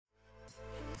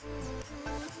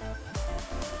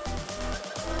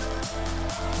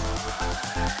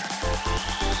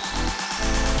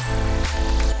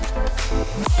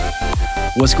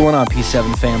What's going on,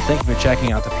 P7 fam? Thank you for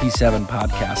checking out the P7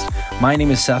 podcast. My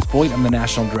name is Seth Boyd. I'm the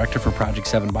National Director for Project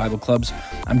 7 Bible Clubs.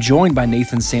 I'm joined by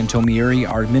Nathan Santomieri,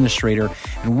 our administrator,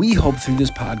 and we hope through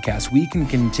this podcast we can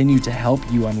continue to help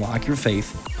you unlock your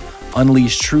faith,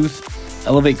 unleash truth,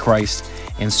 elevate Christ,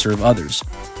 and serve others.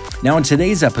 Now, in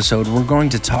today's episode, we're going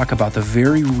to talk about the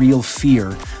very real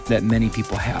fear that many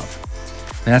people have.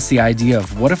 And that's the idea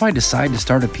of, what if I decide to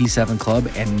start a P7 club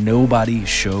and nobody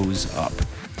shows up?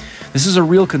 This is a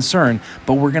real concern,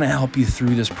 but we're going to help you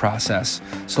through this process.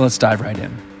 So let's dive right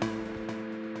in.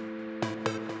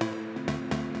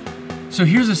 So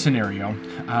here's a scenario.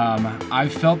 I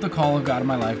felt the call of God in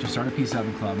my life to start a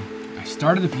P7 club. I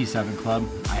started the P7 club.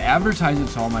 I advertised it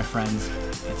to all my friends.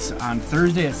 It's on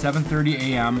Thursday at 7:30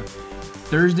 a.m.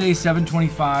 Thursday,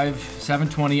 7:25,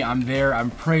 7:20, I'm there.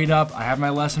 I'm prayed up. I have my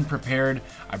lesson prepared.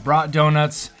 I brought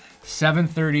donuts.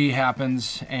 7:30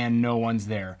 happens and no one's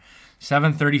there.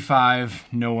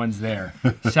 7:35, no one's there.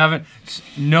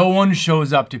 No one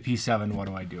shows up to P7. What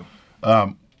do I do?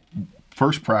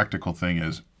 First practical thing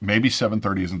is maybe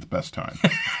 7:30 isn't the best time.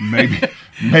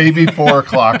 Maybe 4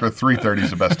 o'clock or 3:30 is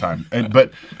the best time.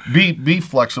 But be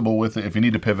flexible with it. If you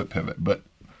need to pivot. But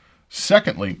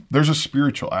secondly, there's a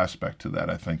spiritual aspect to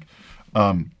that, I think.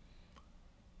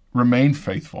 Remain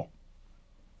faithful.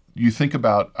 I think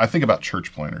about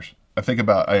church planners.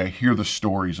 I hear the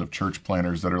stories of church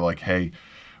planners that are like, hey,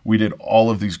 we did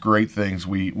all of these great things.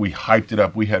 We hyped it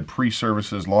up. We had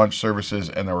pre-services, launch services,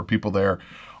 and there were people there.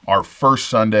 Our first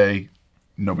Sunday,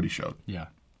 nobody showed. Yeah.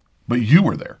 But you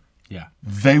were there. Yeah.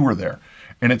 They were there.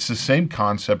 And it's the same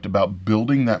concept about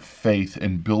building that faith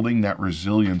and building that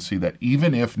resiliency that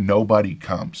even if nobody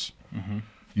comes,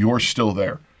 you're still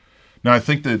there. Now, I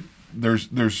think that there's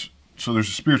a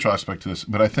spiritual aspect to this,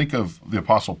 but I think of the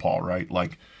Apostle Paul, right?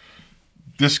 Like,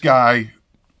 this guy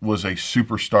was a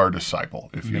superstar disciple,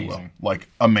 if you will. Like,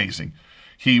 amazing.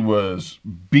 He was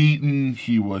beaten.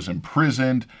 He was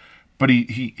imprisoned. But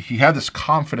he had this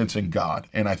confidence in God.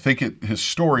 And I think his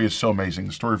story is so amazing,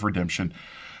 the story of redemption.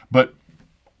 But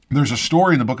there's a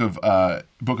story in the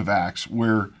book of Acts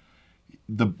where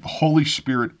the Holy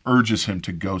Spirit urges him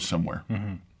to go somewhere.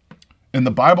 Mm-hmm. And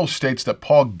the Bible states that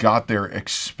Paul got there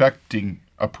expecting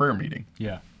a prayer meeting.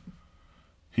 Yeah.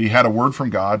 He had a word from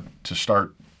God to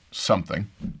start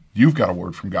something. You've got a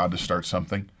word from God to start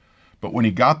something. But when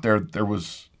he got there, there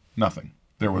was nothing.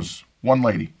 There was one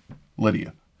lady,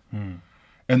 Lydia.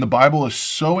 And the Bible is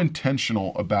so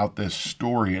intentional about this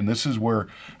story. And this is where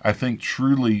I think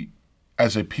truly,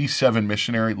 as a P7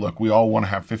 missionary, look, we all want to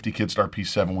have 50 kids start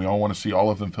P7. We all want to see all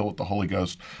of them filled with the Holy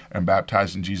Ghost and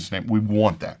baptized in Jesus' name. We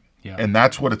want that. Yeah. And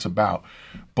that's what it's about.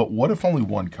 But what if only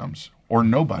one comes or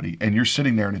nobody, and you're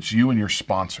sitting there and it's you and your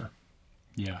sponsor?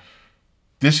 Yeah.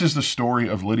 This is the story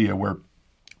of Lydia, where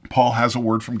Paul has a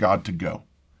word from God to go,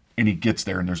 and he gets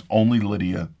there and there's only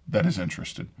Lydia that is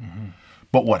interested. Mm-hmm.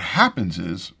 But what happens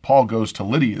is Paul goes to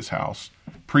Lydia's house,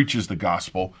 preaches the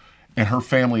gospel, and her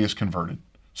family is converted.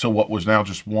 So what was now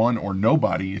just one or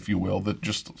nobody, if you will, that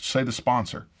just say the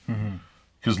sponsor.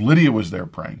 Because Lydia was there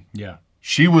praying. Yeah.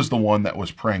 She was the one that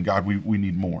was praying, God, we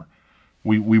need more.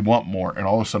 We want more. And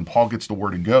all of a sudden, Paul gets the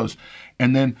word and goes.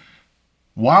 And then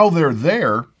while they're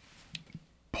there,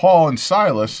 Paul and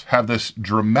Silas have this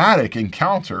dramatic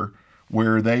encounter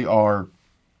where they are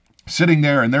sitting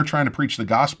there and they're trying to preach the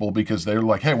gospel because they're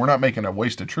like, hey, we're not making a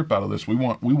wasted trip out of this. We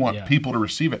want people to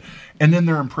receive it. And then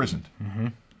they're imprisoned. Mm-hmm.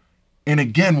 And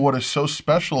again, what is so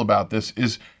special about this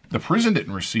is the prison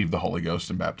didn't receive the Holy Ghost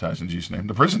and baptize in Jesus' name.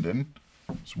 The prison didn't.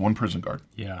 It's one prison guard.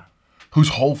 Yeah. Whose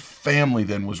whole family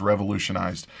then was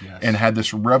revolutionized and had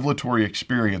this revelatory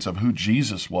experience of who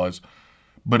Jesus was.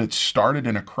 But it started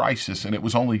in a crisis, and it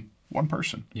was only one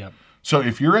person. Yep. So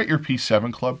if you're at your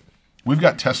P7 club, we've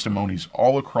got testimonies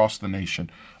all across the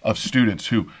nation of students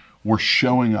who were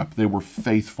showing up. They were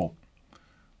faithful.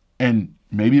 And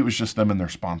maybe it was just them and their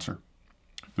sponsor.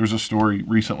 There's a story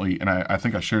recently, and I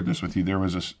think I shared this with you. There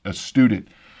was a student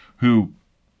who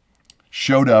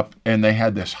showed up, and they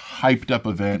had this hyped up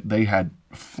event. They had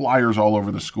flyers all over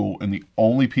the school, and the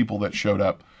only people that showed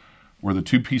up were the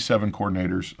 2 P7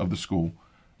 coordinators of the school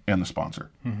and the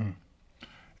sponsor. Mm-hmm.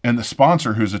 And the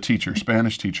sponsor, who's a teacher,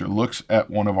 Spanish teacher, looks at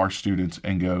one of our students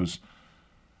and goes,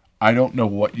 I don't know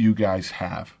what you guys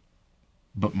have,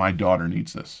 but my daughter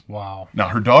needs this. Wow. Now,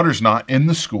 her daughter's not in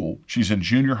the school. She's in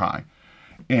junior high.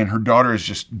 And her daughter has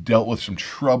just dealt with some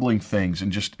troubling things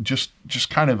and just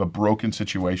kind of a broken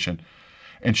situation.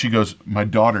 And she goes, my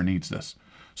daughter needs this.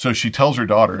 So she tells her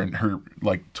daughter, and her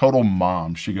like total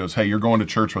mom, she goes, hey, you're going to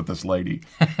church with this lady.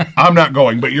 I'm not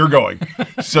going, but you're going.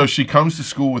 So she comes to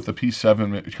school with the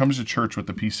P7, comes to church with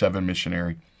the P7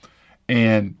 missionary.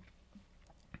 And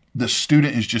The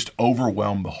student is just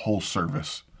overwhelmed the whole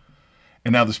service.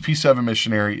 And now this P7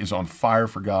 missionary is on fire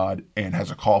for God and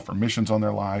has a call for missions on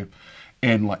their life,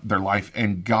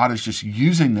 and God is just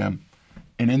using them.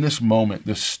 And in this moment,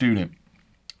 this student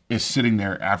is sitting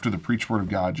there after the preached word of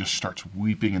God, just starts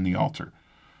weeping in the altar.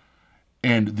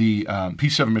 And the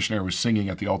P7 missionary was singing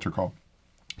at the altar call,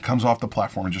 comes off the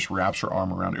platform and just wraps her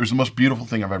arm around it. It was the most beautiful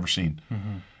thing I've ever seen.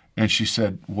 Mm-hmm. And she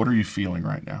said, "What are you feeling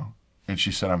right now?" And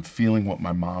she said, "I'm feeling what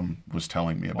my mom was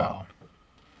telling me about." Wow.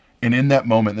 And in that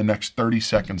moment, the next 30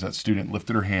 seconds, that student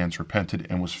lifted her hands, repented,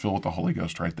 and was filled with the Holy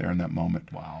Ghost right there in that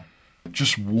moment. Wow.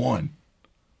 Just one.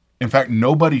 In fact,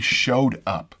 nobody showed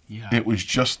up. Yeah. It was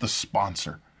just the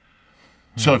sponsor.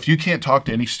 So if you can't talk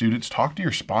to any students, talk to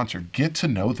your sponsor. Get to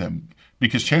know them,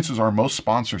 because chances are most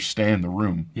sponsors stay in the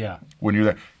room when you're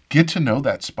there. Get to know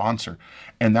that sponsor.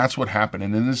 And that's what happened.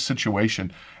 And in this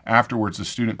situation, afterwards, the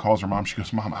student calls her mom. She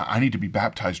goes, "Mom, I need to be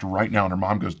baptized right now." And her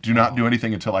mom goes, "Do not do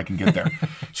anything until I can get there."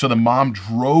 So the mom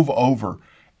drove over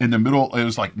in the middle. It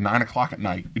was like 9 o'clock at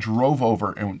night. Drove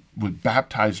over and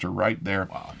baptized her right there.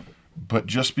 Wow. But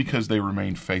just because they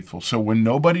remained faithful. So when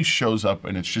nobody shows up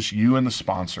and it's just you and the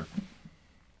sponsor,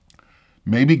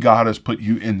 maybe God has put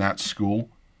you in that school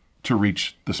to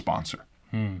reach the sponsor.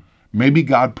 Maybe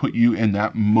God put you in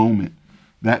that moment,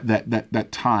 that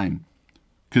time.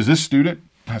 Because this student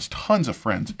has tons of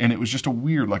friends, and it was just a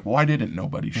weird, like, why didn't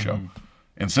nobody show?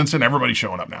 And since then, everybody's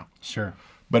showing up now. Sure.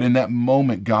 But in that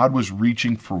moment, God was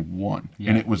reaching for one,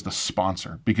 and it was the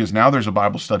sponsor. Because now there's a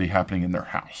Bible study happening in their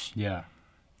house. Yeah.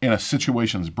 And a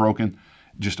situation is broken,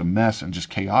 just a mess and just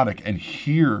chaotic. And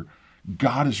here,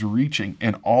 God is reaching,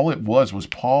 and all it was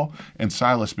Paul and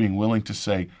Silas being willing to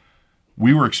say,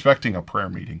 "We were expecting a prayer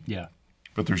meeting,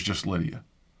 but there's just Lydia.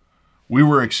 We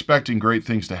were expecting great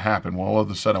things to happen. Well, all of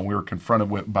a sudden, we were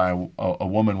confronted by a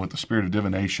woman with the spirit of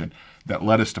divination that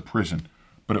led us to prison,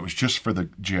 but it was just for the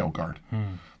jail guard."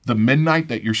 The midnight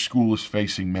that your school is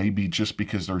facing may be just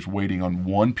because there's waiting on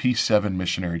one P7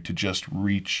 missionary to just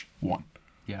reach one.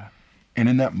 Yeah. And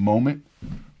in that moment,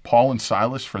 Paul and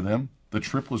Silas, for them, the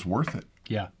trip was worth it.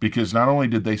 Yeah. Because not only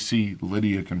did they see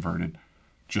Lydia converted,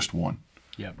 just one,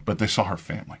 but they saw her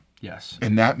family. Yes.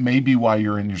 And that may be why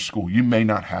you're in your school. You may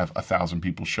not have 1,000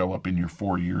 people show up in your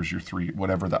 4 years, your 3,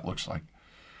 whatever that looks like.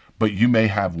 But you may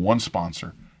have one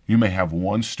sponsor. You may have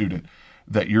one student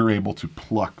that you're able to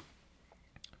pluck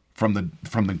from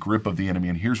the grip of the enemy.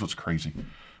 And here's what's crazy.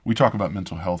 We talk about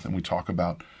mental health, and we talk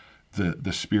about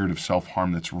the spirit of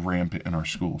self-harm that's rampant in our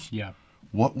schools. Yeah.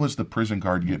 What was the prison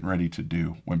guard getting ready to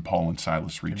do when Paul and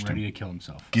Silas reached him? Getting ready to kill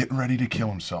himself. Getting ready to kill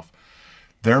himself.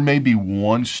 There may be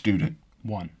one student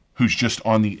who's just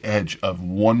on the edge of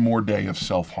one more day of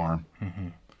self-harm.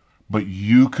 But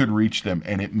you could reach them,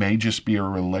 and it may just be a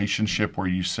relationship where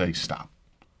you say, "Stop."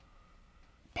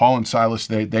 Paul and Silas,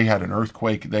 they had an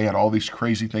earthquake. They had all these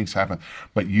crazy things happen.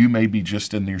 But you may be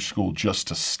just in your school just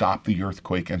to stop the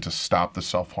earthquake and to stop the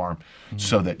self-harm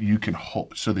so that you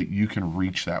can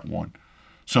reach that one.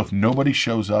 So if nobody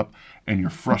shows up and you're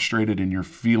frustrated and you're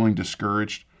feeling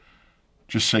discouraged,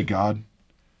 just say, "God,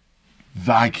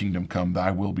 thy kingdom come,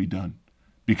 thy will be done."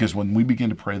 Because when we begin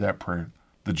to pray that prayer,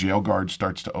 the jail guard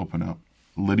starts to open up.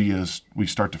 We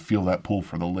start to feel that pull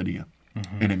for the Lydia.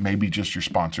 And it may be just your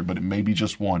sponsor, but it may be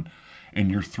just one in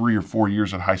your 3 or 4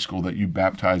 years at high school that you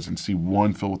baptize and see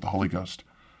one filled with the Holy Ghost.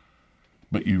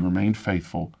 But you remained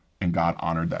faithful, and God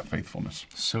honored that faithfulness.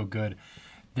 So good.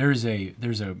 There's a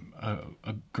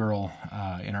girl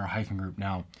in our hyphen group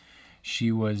now.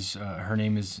 She was her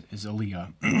name is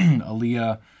Aaliyah.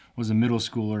 Aaliyah was a middle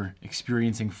schooler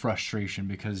experiencing frustration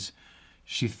because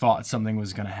she thought something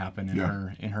was going to happen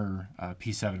in her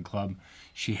P7 club.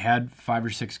 She had 5 or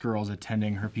 6 girls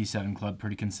attending her P7 club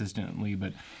pretty consistently,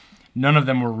 but none of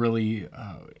them were really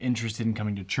interested in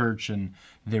coming to church, and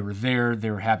they were there. They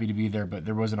were happy to be there, but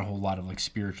there wasn't a whole lot of like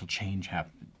spiritual change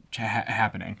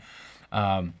happening.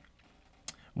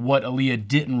 What Aaliyah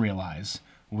didn't realize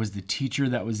was the teacher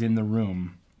that was in the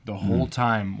room the whole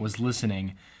time was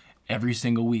listening every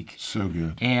single week. So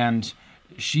good. And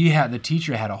the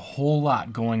teacher had a whole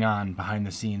lot going on behind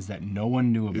the scenes that no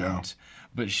one knew about.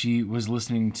 But she was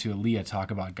listening to Aaliyah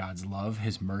talk about God's love,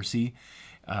 his mercy,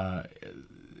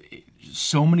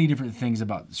 so many different things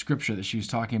about Scripture that she was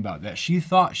talking about that she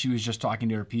thought she was just talking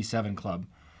to her P7 club,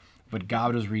 but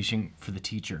God was reaching for the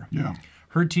teacher. Yeah.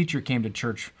 Her teacher came to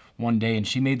church one day and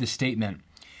she made the statement,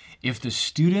 "If the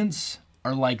students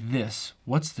are like this,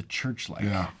 what's the church like?"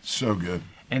 Yeah, so good.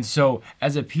 And so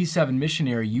as a P7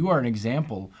 missionary, you are an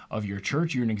example of your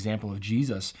church. You're an example of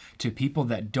Jesus to people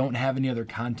that don't have any other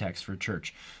context for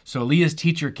church. So Aaliyah's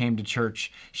teacher came to church.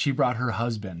 She brought her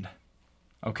husband.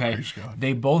 Okay. Praise God.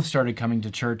 They both started coming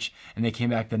to church, and they came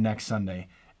back the next Sunday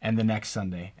and the next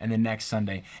Sunday and the next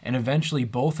Sunday. And eventually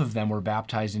both of them were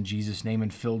baptized in Jesus' name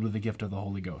and filled with the gift of the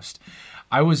Holy Ghost.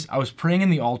 I was praying in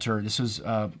the altar. This was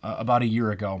about a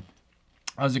year ago.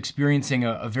 I was experiencing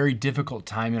a very difficult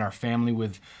time in our family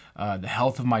with the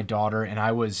health of my daughter, and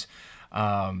it was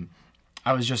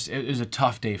a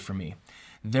tough day for me.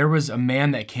 There was a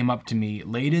man that came up to me,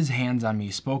 laid his hands on me,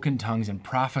 spoke in tongues, and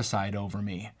prophesied over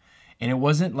me. And it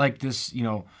wasn't like this,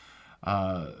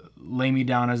 lay me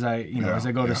down as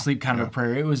I go to sleep kind of a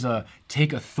prayer. It was a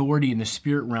take authority in the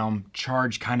spirit realm,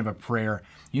 charge kind of a prayer.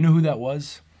 You know who that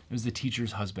was? It was the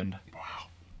teacher's husband. Wow.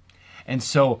 And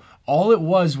so all it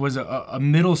was a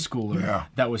middle schooler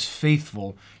that was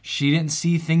faithful. She didn't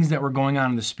see things that were going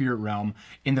on in the spirit realm.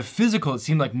 In the physical, it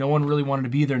seemed like no one really wanted to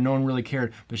be there. No one really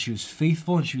cared. But she was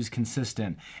faithful and she was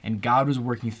consistent. And God was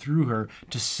working through her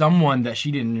to someone that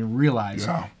she didn't even realize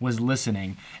was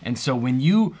listening. And so when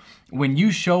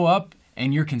you show up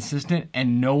and you're consistent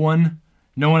and no one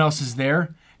else is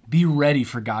there, be ready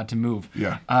for God to move.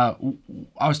 Yeah.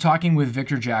 I was talking with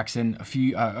Victor Jackson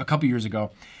a couple years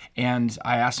ago, and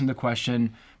I asked him the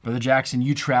question, Brother Jackson,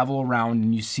 you travel around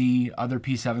and you see other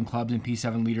P7 clubs and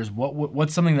P7 leaders.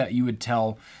 What's something that you would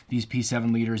tell these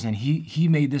P7 leaders? And he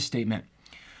made this statement.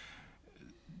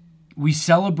 We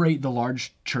celebrate the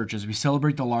large churches. We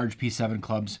celebrate the large P7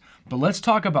 clubs. But let's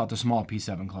talk about the small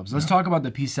P7 clubs. Let's talk about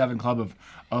the P7 club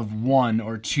of one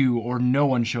or two or no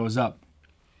one shows up.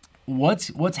 What's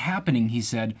happening, he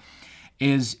said,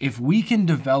 is if we can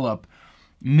develop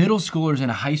middle schoolers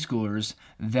and high schoolers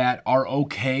that are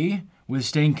okay with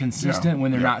staying consistent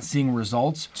when they're not seeing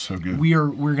results, so good. We're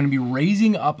going to be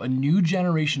raising up a new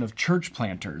generation of church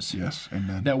planters. Yes,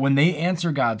 amen. That when they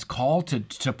answer God's call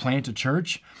to plant a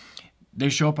church, they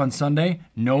show up on Sunday,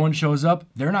 no one shows up,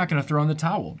 they're not going to throw in the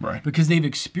towel. Right. Because they've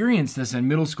experienced this in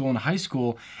middle school and high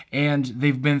school, and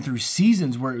they've been through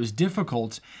seasons where it was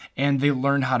difficult, and they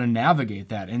learned how to navigate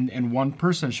that. And one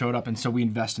person showed up, and so we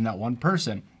invest in that one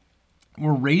person.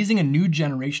 We're raising a new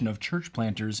generation of church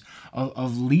planters,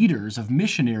 of leaders, of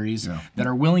missionaries that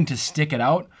are willing to stick it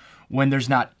out when there's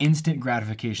not instant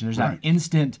gratification, there's not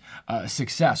instant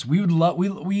success.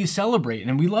 We celebrate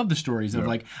and we love the stories of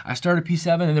like, I started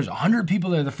P7 and there's 100 people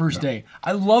there the first day.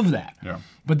 I love that. Yeah.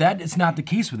 But that is not the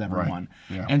case with everyone.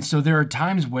 Right. Yeah. And so there are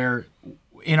times where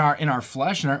in our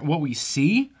flesh and what we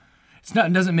see,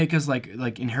 it doesn't make us like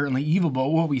inherently evil, but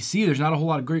what we see, there's not a whole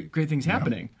lot of great things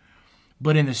happening.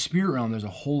 But in the spirit realm, there's a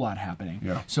whole lot happening.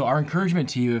 Yeah. So our encouragement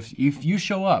to you, if you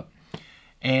show up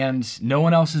and no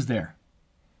one else is there,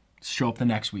 show up the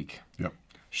next week. Yep.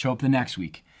 Show up the next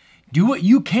week. Do what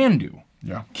you can do.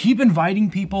 Yeah. Keep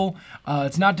inviting people.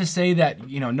 It's not to say that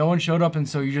no one showed up and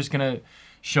so you're just gonna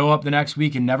show up the next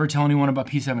week and never tell anyone about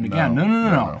P7 again.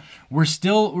 No. We're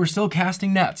still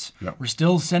casting nets. Yep. We're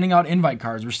still sending out invite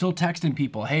cards. We're still texting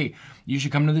people, hey, you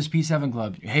should come to this P7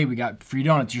 club. Hey, we got free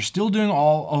donuts. You're still doing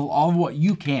all of what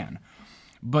you can,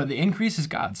 but the increase is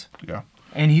God's. Yeah.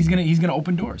 And He's gonna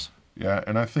open doors. Yeah,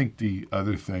 and I think the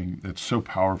other thing that's so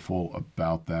powerful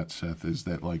about that, Seth, is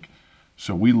that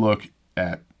so we look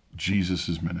at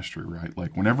Jesus's ministry, right?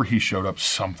 Like whenever He showed up,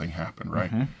 something happened,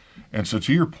 right? Mm-hmm. And so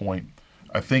to your point,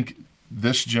 I think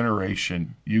this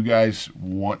generation, you guys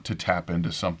want to tap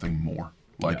into something more.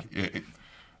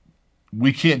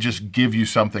 We can't just give you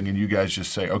something and you guys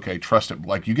just say, okay, trust it.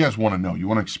 Like you guys want to know, you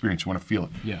want to experience, you want to feel it.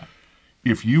 Yeah.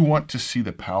 If you want to see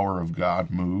the power of God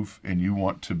move and you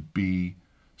want to be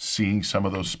seeing some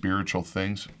of those spiritual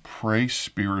things, pray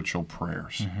spiritual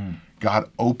prayers. Mm-hmm.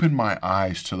 God, open my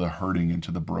eyes to the hurting and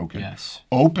to the broken. Yes.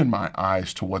 Open my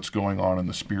eyes to what's going on in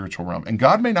the spiritual realm. And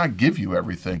God may not give you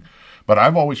everything, but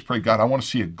I've always prayed, God, I want to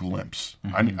see a glimpse.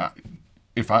 Mm-hmm.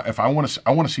 I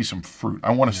want to see some fruit.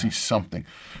 I want to see something,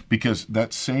 because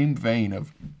that same vein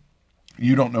of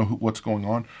you don't know what's going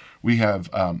on. We have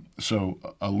so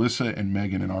Alyssa and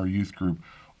Megan in our youth group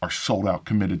are sold out,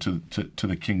 committed to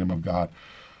the kingdom of God.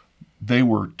 They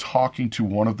were talking to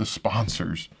one of the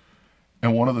sponsors,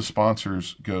 and one of the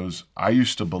sponsors goes, I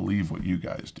used to believe what you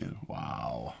guys do.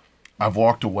 Wow. I've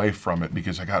walked away from it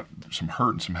because I got some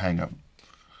hurt and some hang up.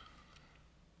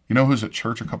 You know who's at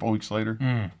church a couple of weeks later?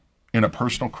 In a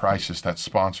personal crisis, that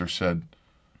sponsor said,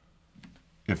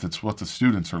 if it's what the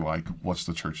students are like, what's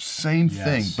the church? Same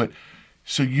thing. But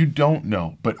so you don't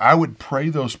know. But I would pray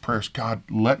those prayers. God,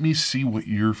 let me see what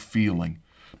you're feeling.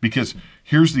 Because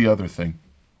here's the other thing.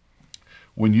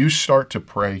 When you start to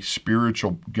pray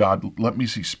spiritual, God, let me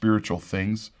see spiritual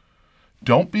things,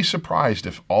 don't be surprised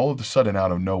if all of a sudden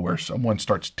out of nowhere someone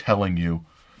starts telling you,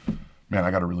 man,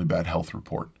 I got a really bad health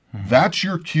report. Mm-hmm. That's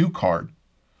your cue card.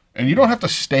 And you don't have to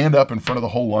stand up in front of the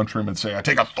whole lunchroom and say, I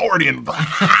take authority. And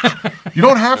you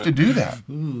don't have to do that.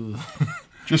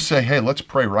 Just say, hey, let's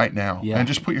pray right now. Yeah. And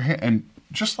just put your hand, and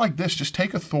just like this, just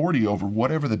take authority over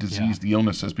whatever the disease, the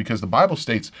illness is, because the Bible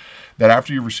states that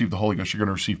after you receive the Holy Ghost, you're going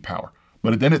to receive power.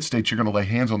 But then it states you're going to lay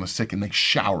hands on the sick and they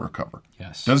shall recover.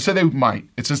 Yes. Doesn't say they might.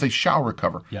 It says they shall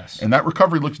recover. Yes. And that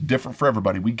recovery looks different for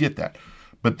everybody. We get that.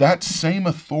 But that same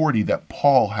authority that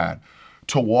Paul had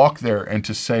to walk there and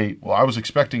to say, well, I was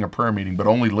expecting a prayer meeting, but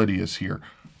only Lydia's here.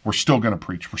 We're still going to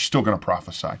preach. We're still going to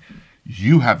prophesy.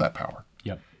 You have that power.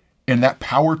 Yep. And that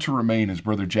power to remain, as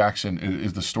Brother Jackson,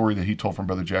 is the story that he told from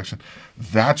Brother Jackson.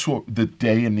 That's what the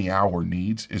day and the hour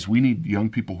needs, is we need young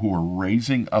people who are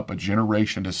raising up a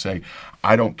generation to say,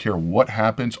 I don't care what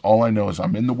happens. All I know is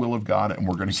I'm in the will of God, and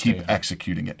we're going to keep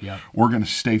executing it. Yep. We're going to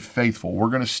stay faithful. We're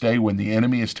going to stay when the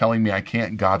enemy is telling me I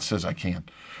can't, God says I can.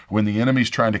 When the enemy's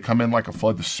trying to come in like a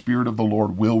flood, the Spirit of the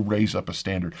Lord will raise up a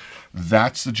standard.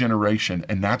 That's the generation,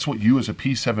 and that's what you as a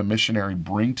P7 missionary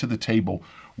bring to the table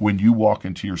when you walk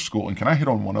into your school. And can I hit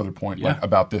on one other point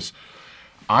about this?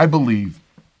 I believe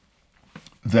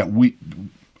that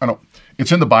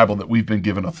it's in the Bible that we've been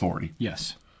given authority.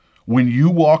 Yes. When you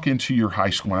walk into your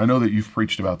high school, and I know that you've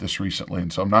preached about this recently,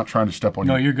 and so I'm not trying to step on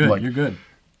you. No, you're good. You're good.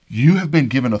 You have been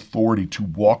given authority to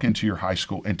walk into your high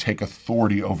school and take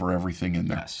authority over everything in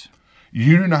there. Yes.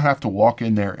 You do not have to walk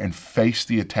in there and face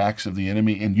the attacks of the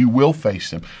enemy, and you will face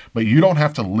them, but you don't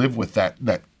have to live with that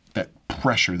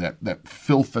pressure, that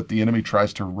filth that the enemy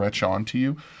tries to retch onto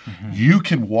you. Mm-hmm. You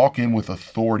can walk in with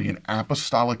authority and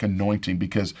apostolic anointing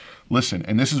because, listen,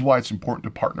 and this is why it's important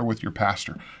to partner with your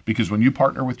pastor, because when you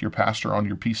partner with your pastor on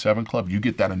your P7 club, you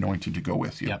get that anointing to go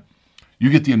with you. Yep. You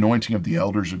get the anointing of the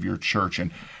elders of your church,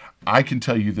 and I can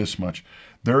tell you this much.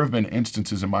 There have been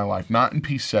instances in my life, not in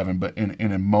P7, but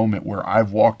in a moment where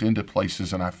I've walked into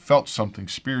places and I felt something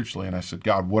spiritually, and I said,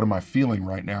 God, what am I feeling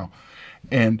right now?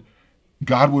 And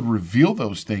God would reveal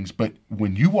those things, but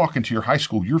when you walk into your high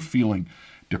school, you're feeling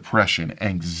depression,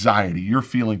 anxiety. You're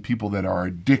feeling people that are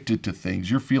addicted to things.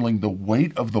 You're feeling the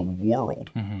weight of the world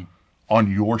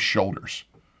on your shoulders.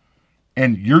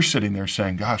 And you're sitting there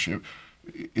saying, gosh,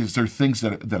 is there things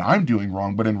that I'm doing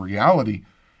wrong? But in reality,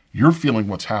 you're feeling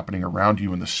what's happening around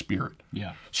you in the spirit.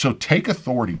 Yeah. So take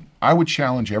authority. I would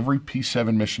challenge every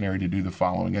P7 missionary to do the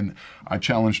following. And I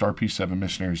challenged our P7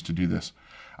 missionaries to do this.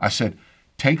 I said,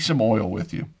 take some oil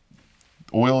with you.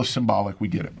 Oil is symbolic, we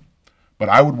get it. But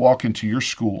I would walk into your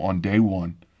school on day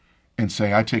one and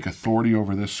say, I take authority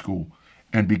over this school,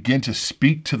 and begin to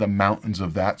speak to the mountains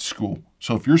of that school.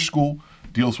 So if your school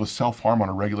deals with self-harm on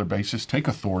a regular basis, take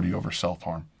authority over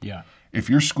self-harm. Yeah. If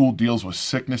your school deals with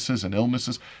sicknesses and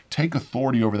illnesses, take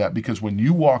authority over that, because when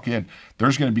you walk in,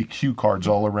 there's going to be cue cards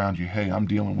all around you. Hey, I'm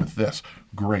dealing with this.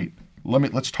 Great.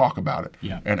 Let's talk about it.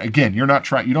 Yeah. And again, you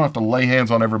don't have to lay hands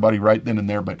on everybody right then and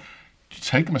there, but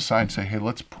take them aside and say, hey,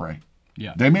 let's pray.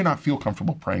 Yeah. They may not feel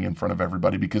comfortable praying in front of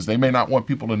everybody because they may not want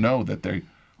people to know that they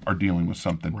are dealing with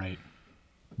something. Right.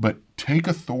 But take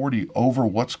authority over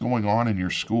what's going on in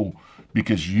your school,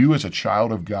 because you as a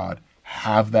child of God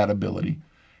have that ability.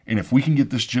 And if we can get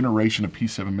this generation of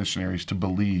P7 missionaries to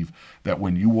believe that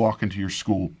when you walk into your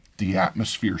school, the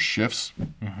atmosphere shifts,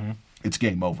 it's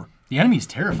game over. The enemy's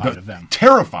terrified of them.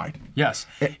 Terrified. Yes.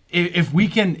 If you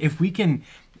can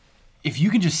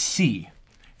just see,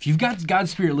 if you've got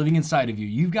God's Spirit living inside of you,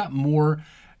 you've got more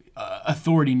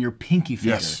authority in your pinky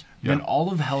finger than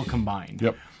all of hell combined.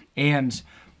 Yep. And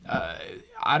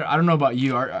I don't know about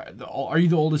you. Are you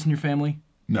the oldest in your family?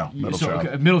 No, middle child.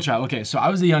 Okay, middle child. Okay, so I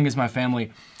was the youngest in my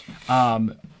family.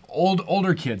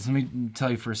 Older kids. Let me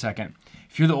tell you for a second.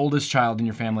 If you're the oldest child in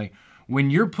your family, when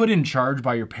you're put in charge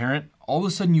by your parent, all of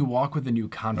a sudden you walk with a new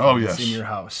confidence in your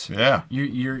house. Yeah.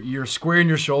 You're squaring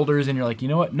your shoulders and you're like, you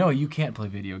know what? No, you can't play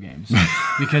video games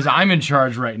because I'm in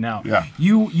charge right now. Yeah.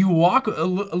 You walk a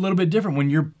little bit different when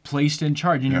you're placed in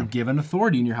charge and you're given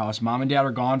authority in your house. Mom and dad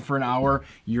are gone for an hour.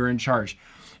 You're in charge.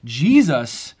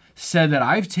 Jesus said that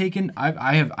I'm taking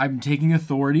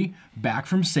authority back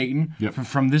from Satan,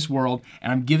 from this world,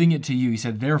 and I'm giving it to you. He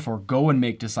said, therefore, go and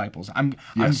make disciples. I'm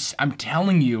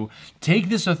telling you, take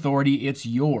this authority, it's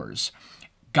yours.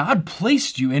 God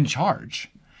placed you in charge.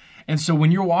 And so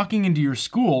when you're walking into your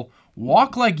school,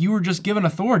 walk like you were just given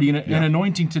authority and an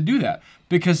anointing to do that,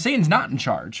 because Satan's not in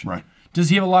charge. Right. Does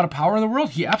he have a lot of power in the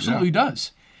world? He absolutely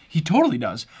does. He totally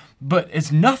does. But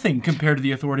it's nothing compared to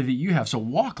the authority that you have. So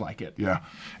walk like it. Yeah.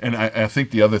 And I think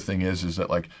the other thing is that,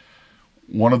 like,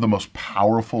 one of the most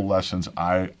powerful lessons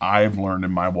I've learned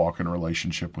in my walk in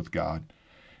relationship with God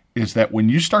is that when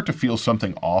you start to feel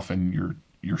something off in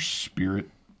your spirit,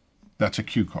 that's a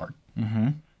cue card. Mm-hmm.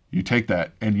 You take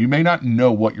that, and you may not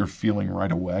know what you're feeling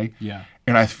right away. Yeah.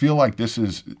 And I feel like this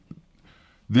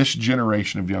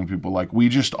generation of young people, like we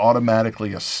just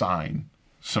automatically assign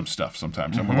some stuff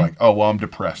sometimes. And we're like, oh, well, I'm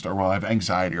depressed, or well, I have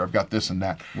anxiety, or I've got this and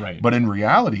that. Right. But in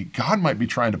reality, God might be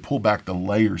trying to pull back the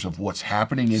layers of what's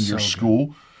happening in your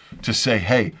school to say,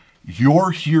 hey,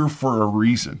 you're here for a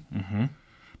reason.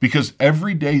 Because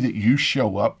every day that you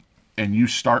show up and you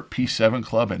start P7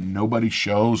 Club and nobody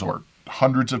shows, or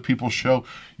hundreds of people show,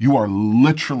 you are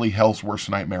literally hell's worst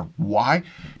nightmare. Why?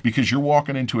 Because you're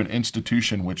walking into an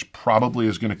institution which probably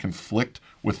is going to conflict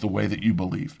with the way that you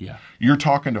believe. Yeah. You're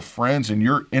talking to friends and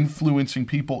you're influencing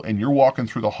people, and you're walking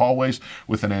through the hallways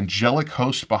with an angelic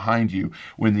host behind you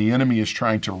when the enemy is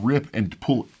trying to rip and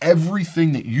pull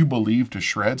everything that you believe to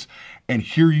shreds. And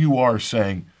here you are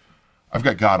saying, I've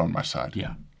got God on my side.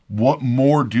 Yeah. What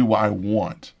more do I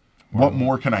want? What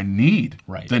more can I need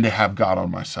than to have God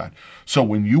on my side? So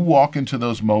when you walk into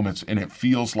those moments and it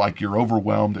feels like you're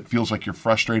overwhelmed, it feels like you're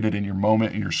frustrated in your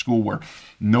moment in your school where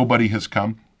nobody has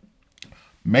come,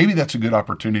 maybe that's a good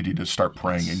opportunity to start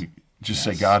praying and just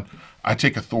say, God, I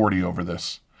take authority over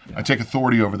this. Yeah. I take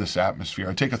authority over this atmosphere.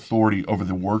 I take authority over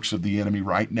the works of the enemy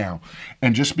right now.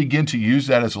 And just begin to use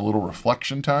that as a little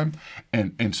reflection time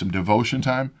and some devotion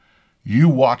time. You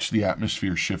watch the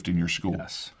atmosphere shift in your school.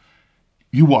 Yes.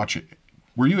 You watch it.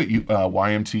 Were you at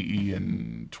YMTE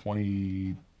in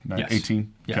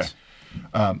 2018? Yes.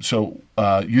 Okay. So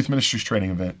Youth Ministries Training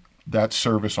Event, that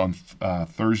service on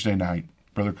Thursday night,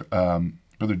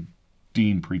 Brother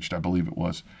Dean preached, I believe it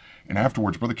was. And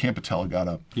afterwards, Brother Campatella got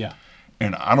up. Yeah.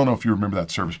 And I don't know if you remember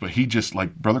that service, but he just,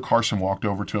 like, Brother Carson walked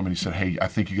over to him and he said, hey, I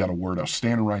think you got a word. I was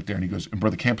standing right there, and he goes, and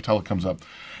Brother Campatella comes up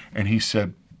and he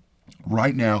said,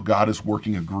 right now, God is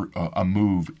working a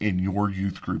move in your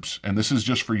youth groups. And this is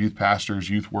just for youth pastors,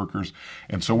 youth workers.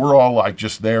 And so we're all like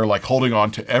just there, like holding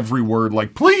on to every word,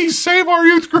 like, please save our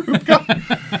youth group, God.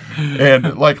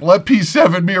 And like, let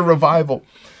P7 be a revival.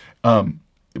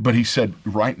 But he said,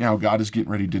 right now, God is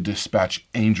getting ready to dispatch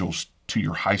angels to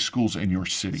your high schools and your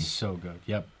city. So good.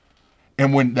 Yep.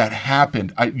 And when that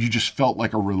happened, you just felt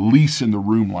like a release in the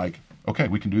room, like, okay,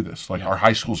 we can do this. Like our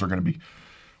high schools are going to be.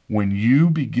 When you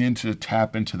begin to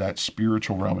tap into that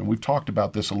spiritual realm, and we've talked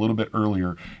about this a little bit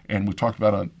earlier, and we've talked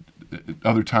about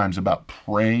other times about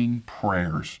praying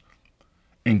prayers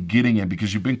and getting in,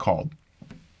 because you've been called.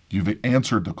 You've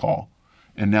answered the call,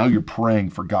 and now you're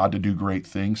praying for God to do great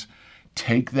things.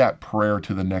 Take that prayer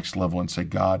to the next level and say,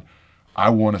 God, I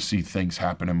want to see things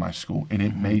happen in my school. And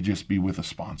it may just be with a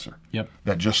sponsor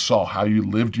that just saw how you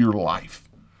lived your life.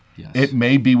 Yes. It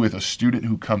may be with a student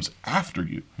who comes after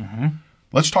you.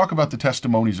 Let's talk about the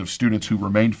testimonies of students who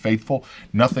remained faithful.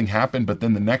 Nothing happened, but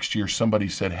then the next year somebody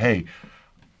said, hey,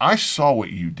 I saw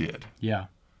what you did. Yeah.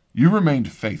 You remained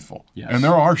faithful. Yes. And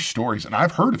there are stories, and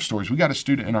I've heard of stories. We got a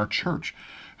student in our church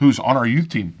who's on our youth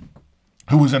team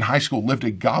who was in high school, lived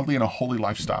a godly and a holy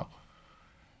lifestyle.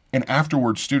 And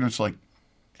afterwards, students like,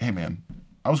 hey, man,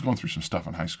 I was going through some stuff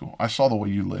in high school. I saw the way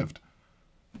you lived.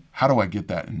 How do I get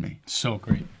that in me? So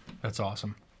great. That's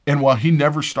awesome. And while he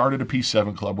never started a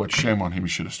P7 club, which shame on him, he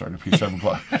should have started a P7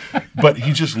 club, but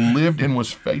he just lived and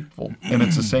was faithful. And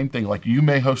it's the same thing. Like, you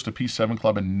may host a P7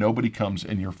 club and nobody comes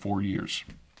in your 4 years,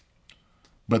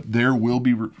 but there will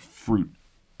be fruit.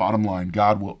 Bottom line,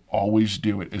 God will always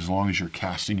do it as long as you're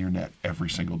casting your net every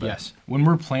single day. Yes. When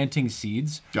we're planting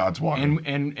seeds, God's watering.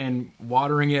 And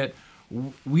watering it,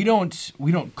 we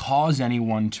don't cause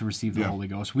anyone to receive the Holy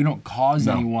Ghost. We don't cause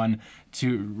anyone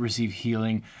to receive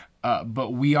healing.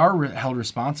 But we are held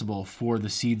responsible for the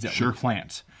seeds that we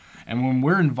plant. And when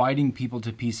we're inviting people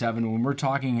to P7, when we're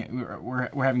talking,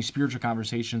 we're having spiritual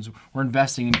conversations, we're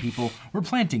investing in people, we're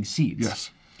planting seeds.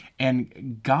 Yes.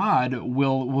 And God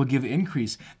will give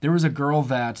increase. There was a girl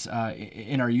that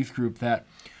in our youth group that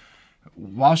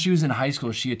while she was in high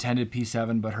school, she attended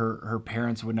P7, but her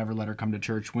parents would never let her come to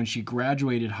church. When she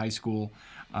graduated high school,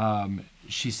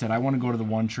 she said, I want to go to the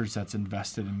one church that's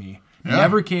invested in me. Yeah.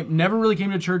 Never really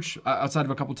came to church outside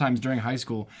of a couple times during high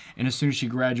school. And as soon as she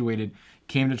graduated,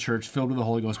 came to church, filled with the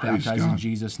Holy Ghost, baptized in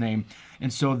Jesus' name.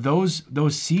 And so those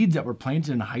seeds that were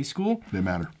planted in high school, they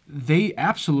matter. They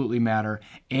absolutely matter.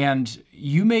 And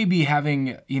you may be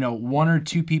having, one or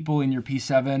two people in your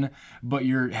P7, but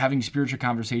you're having spiritual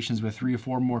conversations with 3 or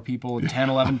 4 more people, 10,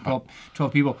 11,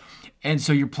 12 people. And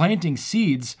so you're planting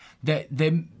seeds that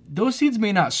those seeds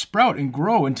may not sprout and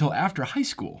grow until after high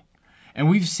school. And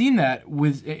we've seen that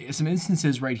with some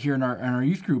instances right here in our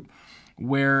youth group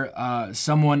where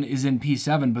someone is in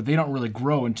P7, but they don't really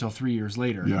grow until 3 years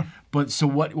later. Yeah. But so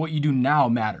what you do now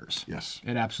matters. Yes.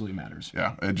 It absolutely matters.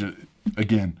 Yeah.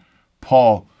 Again,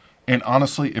 Paul And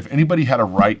honestly, if anybody had a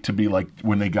right to be like,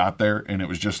 when they got there and it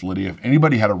was just Lydia, if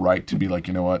anybody had a right to be like,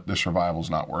 you know what, this revival's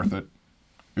not worth it,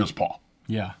 it was Paul.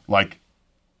 Yeah. It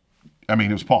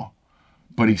was Paul.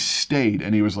 But he stayed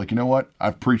and he was like, you know what,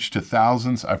 I've preached to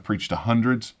thousands, I've preached to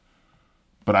hundreds,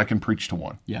 but I can preach to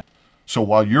one. Yeah. So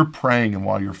while you're praying and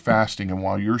while you're fasting and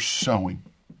while you're sowing,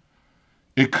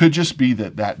 it could just be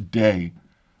that day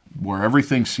where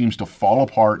everything seems to fall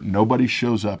apart, nobody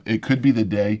shows up. It could be the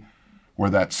day where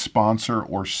that sponsor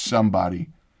or somebody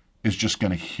is just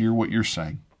going to hear what you're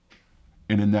saying.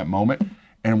 And in that moment,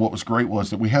 and what was great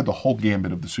was that we had the whole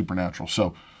gambit of the supernatural.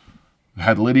 So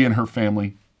had Lydia and her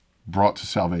family brought to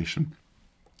salvation.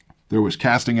 There was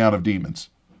casting out of demons.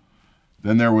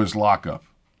 Then there was lockup.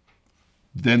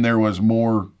 Then there was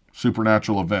more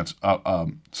supernatural events.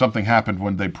 Something happened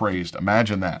when they praised.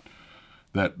 Imagine that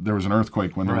there was an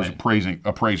earthquake when there was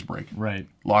a praise break. Right.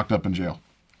 Locked up in jail.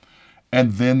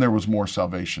 And then there was more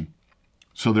salvation.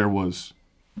 So there was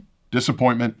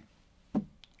disappointment,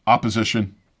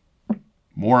 opposition,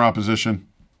 more opposition,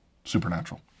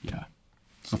 supernatural. Yeah.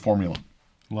 It's the formula.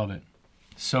 Love it.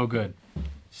 So good.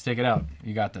 Stick it out.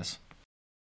 You got this.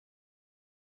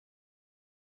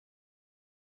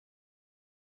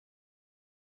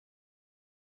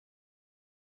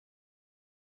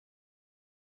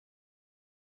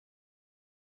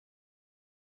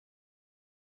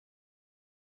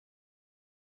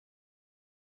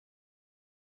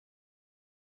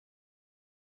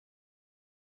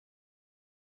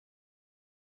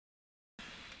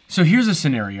 So here's a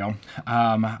scenario.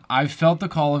 I've felt the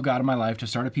call of God in my life to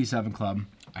start a P7 club.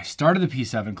 I started the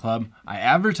P7 club. I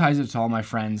advertised it to all my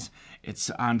friends. It's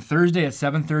on Thursday at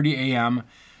 7:30 a.m.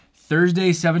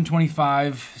 Thursday,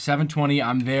 7:25, 7:20,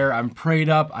 I'm there. I'm prayed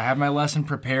up. I have my lesson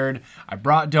prepared. I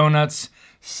brought donuts.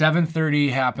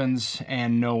 7:30 happens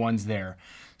and no one's there.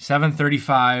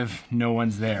 7:35, no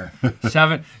one's there.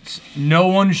 No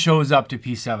one shows up to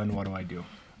P7. What do I do?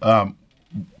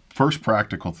 First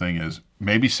practical thing is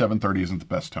maybe 7:30 isn't the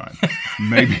best time.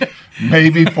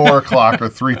 maybe 4 o'clock or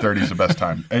 3:30 is the best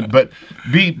time. But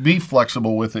be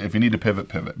flexible with it. If you need to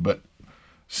pivot. But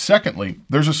secondly,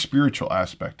 there's a spiritual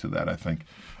aspect to that, I think.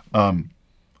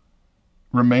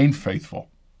 Remain faithful.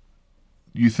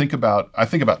 I think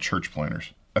about church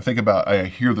planners. I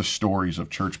hear the stories of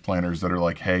church planners that are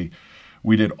like, hey,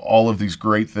 we did all of these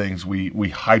great things. We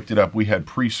hyped it up. We had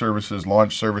pre-services,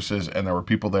 launch services, and there were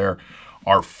people there.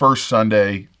 Our first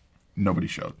Sunday, nobody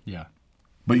showed. Yeah.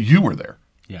 But you were there.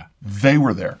 Yeah. They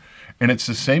were there. And it's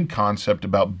the same concept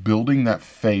about building that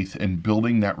faith and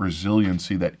building that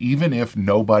resiliency that even if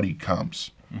nobody comes,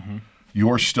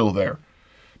 you're still there.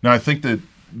 Now, I think that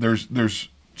there's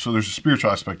a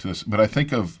spiritual aspect to this, but I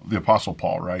think of the Apostle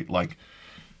Paul, right? Like,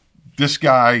 this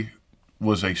guy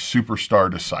was a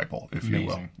superstar disciple, if you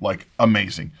will. Like,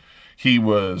 amazing. He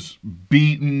was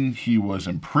beaten. He was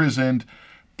imprisoned.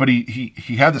 But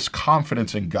he had this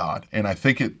confidence in God, and I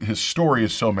think his story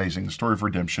is so amazing, the story of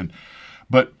redemption.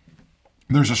 But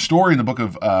there's a story in the book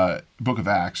of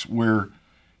Acts where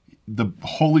the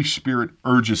Holy Spirit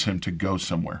urges him to go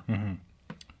somewhere. Mm-hmm.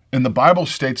 And the Bible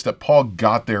states that Paul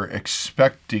got there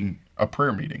expecting a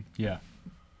prayer meeting. Yeah.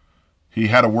 He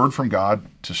had a word from God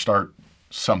to start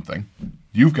something.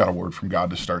 You've got a word from God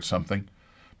to start something.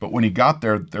 But when he got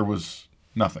there, there was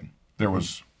nothing. There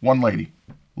was one lady,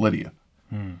 Lydia.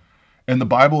 And the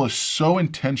Bible is so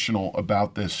intentional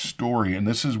about this story. And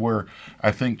this is where I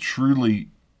think truly,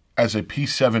 as a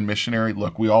P7 missionary,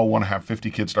 look, we all want to have 50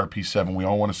 kids start P7. We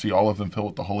all want to see all of them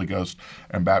filled with the Holy Ghost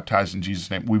and baptized in Jesus'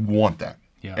 name. We want that.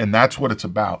 Yeah. And that's what it's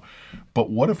about. But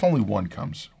what if only one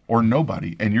comes or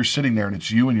nobody and you're sitting there and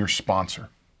it's you and your sponsor?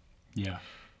 Yeah.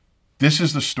 This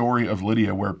is the story of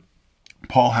Lydia where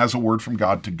Paul has a word from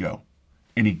God to go.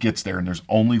 And he gets there and there's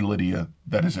only Lydia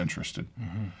that is interested.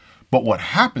 Mm-hmm. But what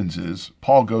happens is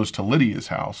Paul goes to Lydia's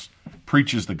house,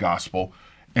 preaches the gospel,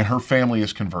 and her family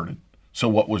is converted. So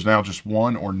what was now just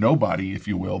one or nobody, if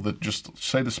you will, that just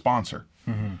say the sponsor.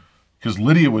 Because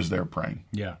Lydia was there praying.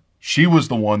 Yeah. She was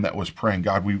the one that was praying,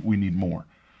 God, we need more.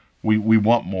 We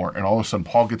want more. And all of a sudden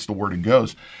Paul gets the word and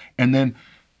goes. And then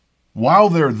while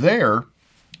they're there,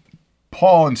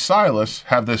 Paul and Silas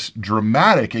have this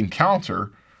dramatic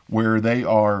encounter where they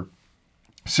are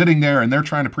sitting there and they're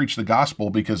trying to preach the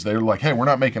gospel because they're like, hey, we're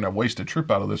not making a wasted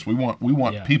trip out of this. We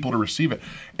want people to receive it.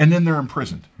 And then they're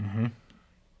imprisoned. Mm-hmm.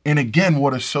 And again,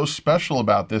 what is so special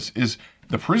about this is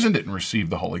the prison didn't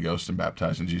receive the Holy Ghost and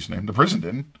baptize in Jesus' name. The prison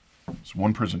didn't. It's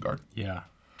one prison guard. Yeah.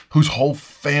 Whose whole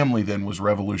family then was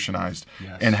revolutionized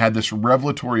and had this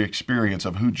revelatory experience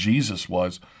of who Jesus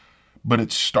was. But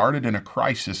it started in a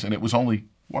crisis and it was only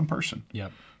one person.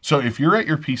 Yep. So if you're at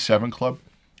your P7 club,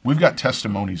 We've got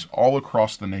testimonies all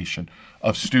across the nation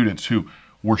of students who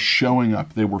were showing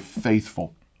up. They were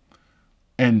faithful.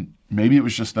 And maybe it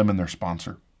was just them and their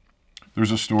sponsor.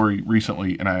 There's a story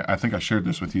recently, and I think I shared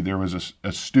this with you. There was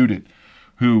a student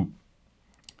who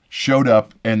showed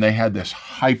up, and they had this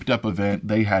hyped up event.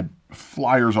 They had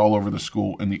flyers all over the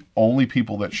school, and the only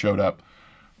people that showed up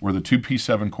were the two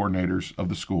P7 coordinators of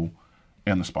the school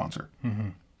and the sponsor. Mm-hmm.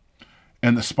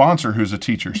 And the sponsor, who's a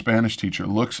teacher, Spanish teacher,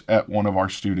 looks at one of our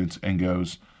students and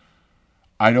goes,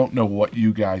 I don't know what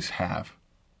you guys have,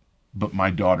 but my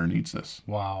daughter needs this.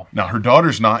 Wow. Now, her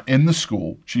daughter's not in the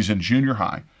school. She's in junior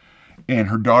high. And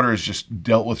her daughter has just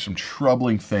dealt with some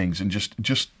troubling things and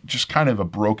just kind of a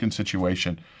broken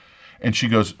situation. And she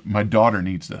goes, my daughter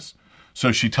needs this.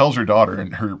 So she tells her daughter,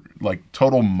 and her like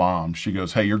total mom, she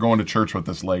goes, hey, you're going to church with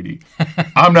this lady.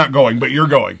 I'm not going, but you're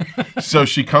going. So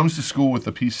she comes to school with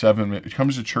the P7,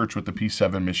 comes to church with the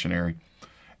P7 missionary.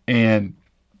 And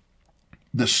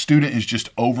the student is just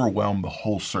overwhelmed the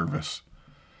whole service.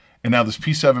 And now this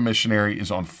P7 missionary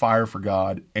is on fire for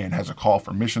God and has a call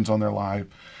for missions on their life.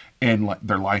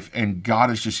 And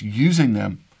God is just using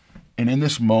them. And in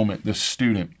this moment, this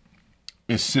student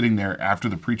is sitting there after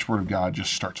the preached word of God,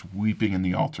 just starts weeping in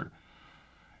the altar.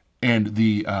 And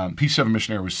the P7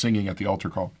 missionary was singing at the altar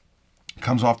call,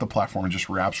 comes off the platform and just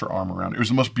wraps her arm around it. It was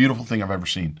the most beautiful thing I've ever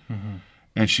seen. Mm-hmm.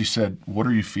 And she said, what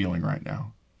are you feeling right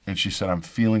now? And she said, I'm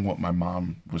feeling what my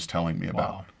mom was telling me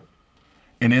about. Wow.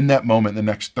 And in that moment, the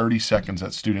next 30 seconds,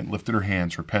 that student lifted her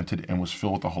hands, repented, and was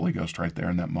filled with the Holy Ghost right there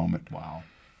in that moment. Wow.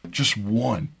 Just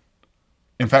one.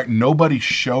 In fact, nobody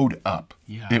showed up.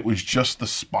 Yeah. It was just the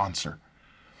sponsor.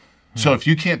 So if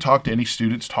you can't talk to any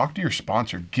students, talk to your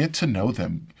sponsor. Get to know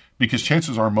them, because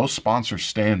chances are most sponsors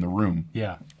stay in the room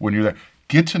when you're there.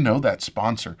 Get to know that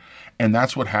sponsor. And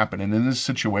that's what happened. And in this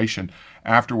situation,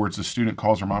 afterwards, the student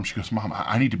calls her mom. She goes, Mom,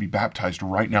 I need to be baptized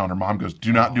right now. And her mom goes,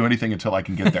 do not do anything until I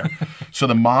can get there. So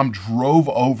the mom drove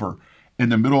over in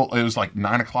the middle. It was like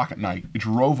 9 o'clock at night. It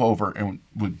drove over and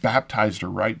baptized her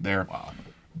right there. Wow.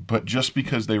 But just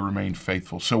because they remained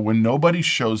faithful. So when nobody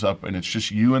shows up and it's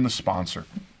just you and the sponsor,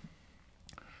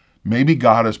 maybe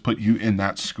God has put you in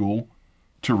that school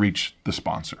to reach the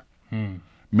sponsor.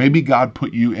 Maybe God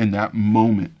put you in that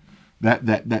moment,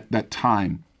 that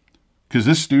time. Because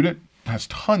this student has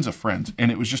tons of friends,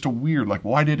 and it was just a weird, like,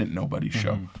 why didn't nobody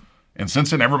show? And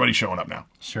since then, everybody's showing up now.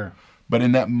 Sure. But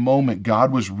in that moment,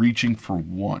 God was reaching for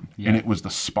one, and it was the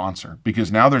sponsor.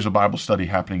 Because now there's a Bible study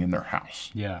happening in their house.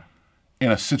 Yeah.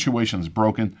 In a situation that's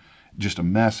broken, just a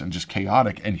mess and just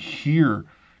chaotic. And here,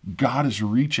 God is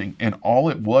reaching, and all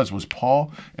it was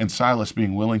Paul and Silas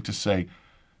being willing to say,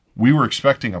 we were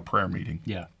expecting a prayer meeting,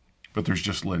 but there's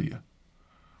just Lydia.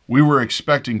 We were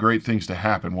expecting great things to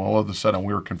happen. Well, all of a sudden,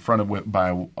 we were confronted by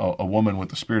a woman with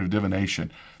the spirit of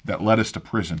divination that led us to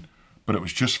prison, but it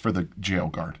was just for the jail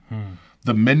guard.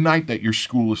 The midnight that your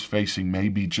school is facing may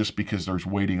be just because there's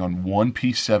waiting on one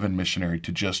P7 missionary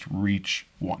to just reach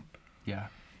one. Yeah.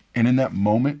 And in that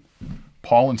moment,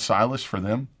 Paul and Silas, for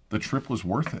them, the trip was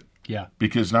worth it. Yeah.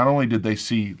 Because not only did they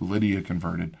see Lydia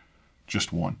converted,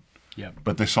 just one,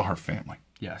 but they saw her family.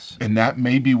 Yes. And that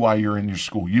may be why you're in your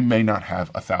school. You may not have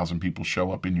 1,000 people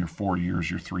show up in your 4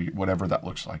 years, your 3, whatever that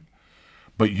looks like.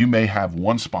 But you may have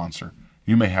one sponsor.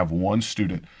 You may have one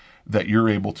student that you're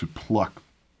able to pluck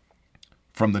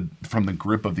from the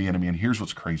grip of the enemy. And here's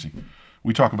what's crazy.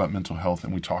 We talk about mental health,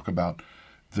 and we talk about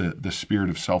the spirit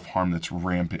of self-harm that's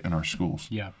rampant in our schools.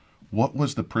 Yeah. What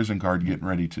was the prison guard getting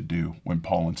ready to do when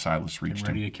Paul and Silas reached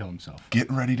him? Getting ready to kill himself.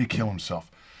 Getting ready to kill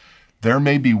himself. There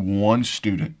may be one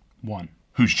student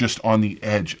who's just on the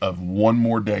edge of one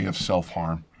more day of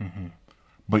self-harm.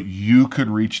 But you could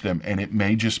reach them, and it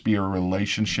may just be a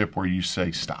relationship where you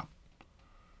say, stop.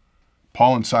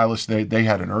 Paul and Silas, they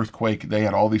had an earthquake. They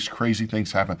had all these crazy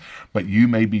things happen. But you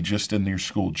may be just in your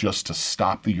school just to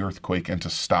stop the earthquake and to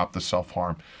stop the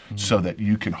self-harm so that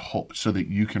you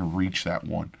can reach that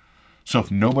one. So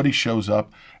if nobody shows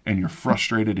up and you're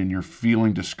frustrated and you're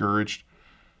feeling discouraged,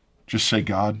 just say,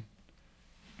 God,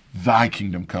 thy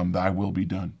kingdom come, thy will be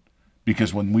done.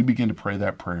 Because when we begin to pray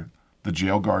that prayer, the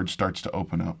jail guard starts to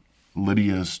open up.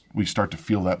 We start to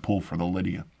feel that pull for the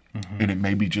Lydia. And it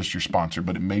may be just your sponsor,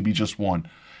 but it may be just one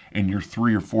in your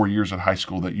 3 or 4 years at high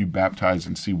school that you baptize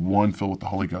and see one filled with the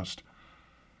Holy Ghost.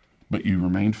 But you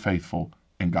remained faithful,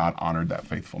 and God honored that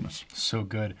faithfulness. So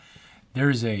good.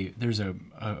 There's a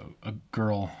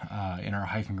girl in our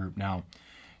hyphen group now.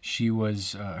 She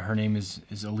was her name is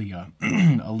Aaliyah.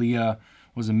 Aaliyah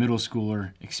was a middle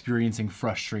schooler experiencing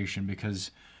frustration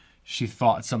because she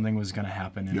thought something was going to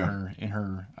happen in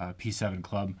her P7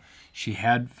 club. She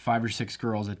had 5 or 6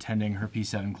 girls attending her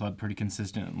P7 club pretty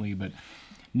consistently, but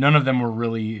none of them were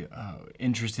really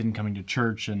interested in coming to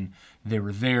church, and they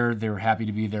were there. They were happy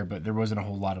to be there, but there wasn't a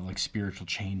whole lot of like spiritual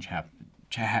change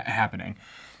happening.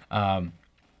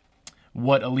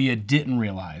 What Aaliyah didn't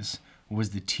realize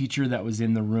was the teacher that was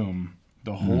in the room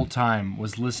the whole time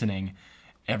was listening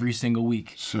every single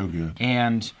week. So good.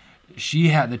 And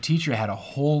the teacher had a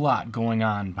whole lot going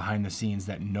on behind the scenes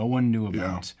that no one knew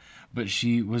about. But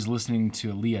she was listening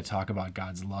to Aaliyah talk about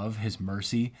God's love, his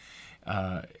mercy,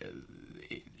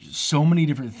 so many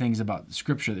different things about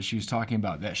Scripture that she was talking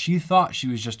about that she thought she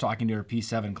was just talking to her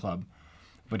P7 club,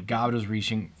 but God was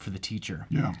reaching for the teacher.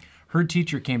 Yeah. Her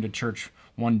teacher came to church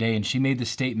one day and she made the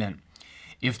statement,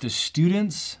 if the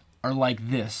students are like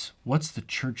this, what's the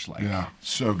church like? Yeah,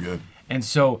 so good. And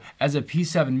so as a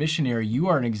P7 missionary, you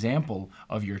are an example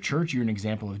of your church. You're an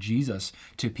example of Jesus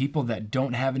to people that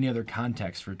don't have any other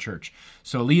context for church.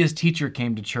 So Aaliyah's teacher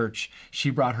came to church. She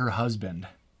brought her husband.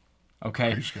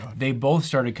 Okay? Praise God. They both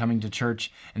started coming to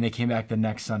church, and they came back the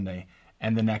next Sunday,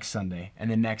 and the next Sunday,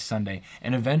 and the next Sunday.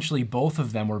 And eventually both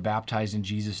of them were baptized in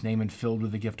Jesus' name and filled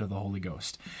with the gift of the Holy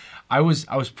Ghost. I was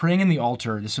praying in the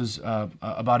altar. This was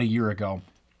about a year ago.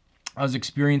 I was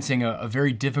experiencing a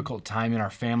very difficult time in our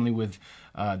family with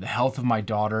the health of my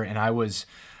daughter, and it was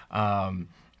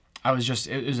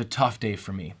a tough day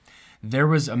for me. There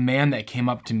was a man that came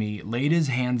up to me, laid his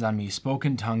hands on me, spoke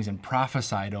in tongues, and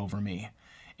prophesied over me.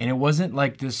 And it wasn't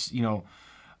like this,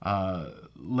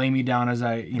 lay me down as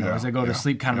I go to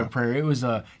sleep kind of a prayer. It was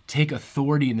a take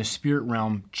authority in the spirit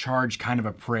realm, charge kind of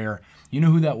a prayer. You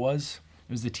know who that was?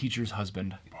 It was the teacher's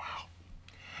husband. Wow.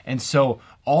 And so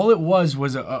all it was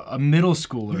a middle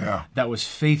schooler that was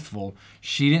faithful.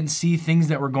 She didn't see things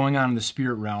that were going on in the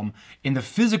spirit realm. In the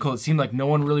physical, it seemed like no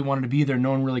one really wanted to be there. No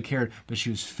one really cared. But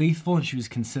she was faithful and she was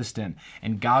consistent.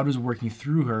 And God was working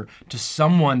through her to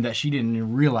someone that she didn't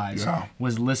even realize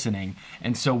was listening.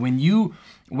 And so when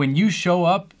you show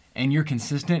up and you're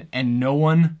consistent and no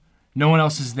one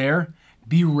else is there,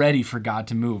 be ready for God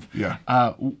to move. Yeah.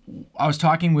 I was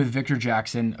talking with Victor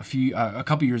Jackson a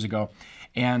couple years ago,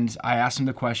 and I asked him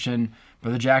the question,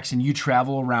 Brother Jackson, you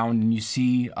travel around and you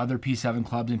see other P7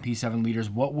 clubs and P7 leaders.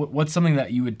 What's something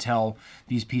that you would tell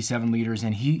these P7 leaders?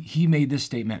 And he made this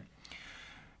statement.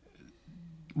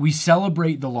 We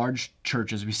celebrate the large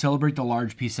churches. We celebrate the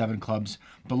large P7 clubs.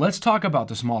 But let's talk about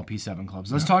the small P7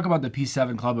 clubs. Let's talk about the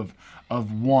P7 club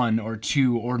of one or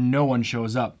two or no one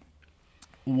shows up.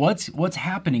 What's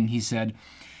happening, he said,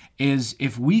 is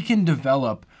if we can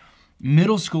develop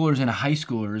middle schoolers and high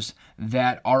schoolers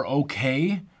that are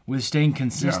okay with staying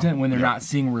consistent when they're not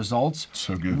seeing results,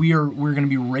 so good. We're going to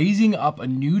be raising up a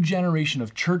new generation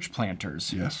of church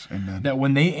planters. Yes, amen. That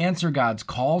when they answer God's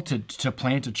call to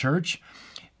plant a church,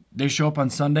 they show up on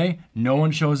Sunday, no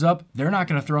one shows up, they're not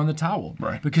going to throw in the towel.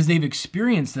 Right. Because they've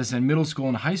experienced this in middle school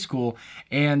and high school,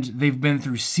 and they've been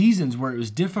through seasons where it was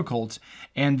difficult,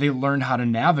 and they learned how to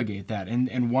navigate that.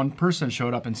 And one person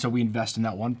showed up, and so we invest in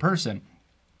that one person.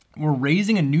 We're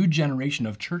raising a new generation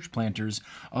of church planters,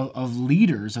 of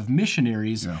leaders, of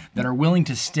missionaries that are willing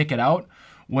to stick it out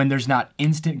when there's not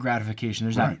instant gratification,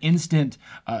 there's not instant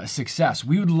success.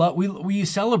 We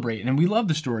celebrate and we love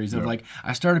the stories of like,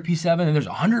 I started P7 and there's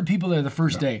 100 people there the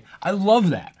first day. I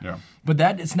love that. Yeah. But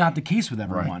that is not the case with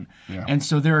everyone. Right. Yeah. And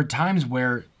so there are times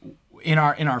where in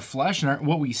our flesh and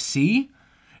what we see,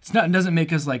 it doesn't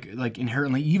make us like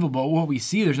inherently evil, but what we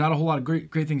see, there's not a whole lot of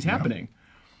great things happening.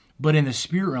 But in the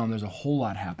spirit realm, there's a whole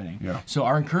lot happening. Yeah. So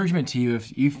our encouragement to you,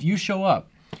 if you show up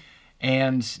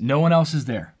and no one else is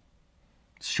there,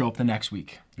 show up the next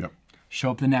week. Yep.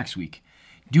 Show up the next week.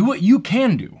 Do what you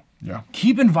can do. Yeah.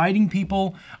 Keep inviting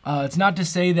people. It's not to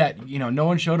say that no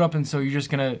one showed up and so you're just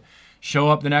gonna show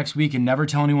up the next week and never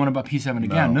tell anyone about P7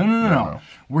 again. No.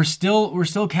 We're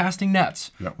still casting nets.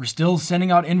 Yep. We're still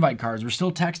sending out invite cards. We're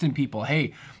still texting people.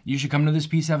 Hey, you should come to this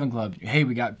P7 club. Hey,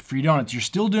 we got free donuts. You're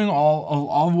still doing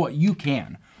all of what you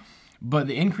can, but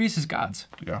the increase is God's.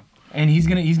 Yeah. And He's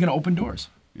gonna open doors.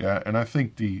 Yeah, and I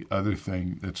think the other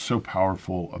thing that's so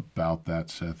powerful about that,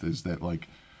 Seth, is that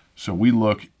so we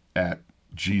look at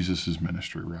Jesus's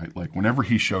ministry, right? Like whenever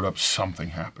He showed up, something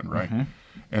happened, right? Mm-hmm.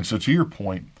 And so to your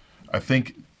point, I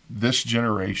think this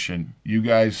generation, you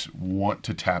guys want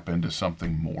to tap into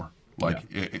something more.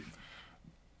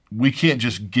 We can't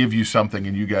just give you something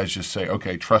and you guys just say,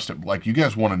 okay, trust it. Like you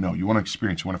guys want to know, you want to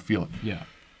experience, you want to feel it. Yeah.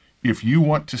 If you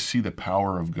want to see the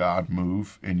power of God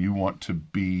move and you want to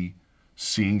be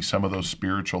seeing some of those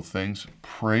spiritual things,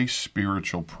 pray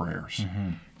spiritual prayers.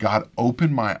 Mm-hmm. God,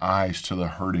 open my eyes to the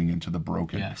hurting and to the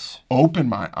broken. Yes. Open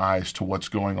my eyes to what's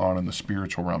going on in the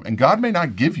spiritual realm. And God may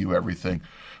not give you everything,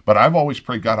 but I've always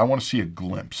prayed, God, I want to see a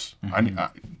glimpse. Mm-hmm.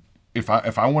 if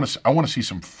I want to see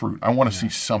some fruit. I want to see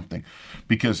something,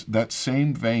 because that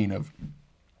same vein of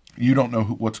you don't know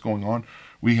what's going on.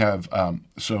 We have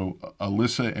so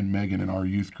Alyssa and Megan in our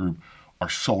youth group are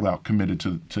sold out, committed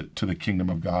to the kingdom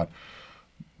of God.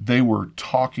 They were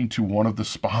talking to one of the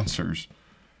sponsors,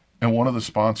 and one of the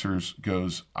sponsors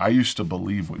goes, "I used to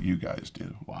believe what you guys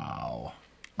do. Wow.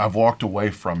 I've walked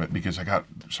away from it because I got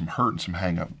some hurt and some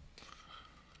hang up."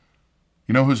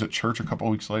 You know who's at church a couple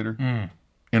of weeks later?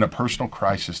 In a personal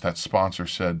crisis, that sponsor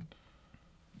said,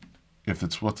 if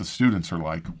it's what the students are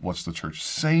like, what's the church?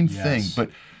 Same thing. But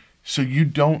so you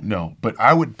don't know. But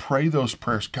I would pray those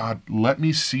prayers. God, let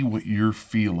me see what you're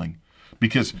feeling.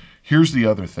 Because here's the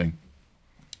other thing.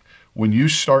 When you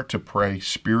start to pray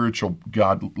spiritual,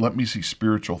 God, let me see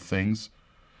spiritual things,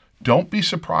 don't be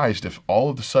surprised if all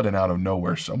of a sudden out of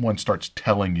nowhere someone starts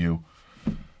telling you,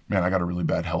 man, I got a really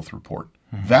bad health report.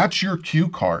 That's your cue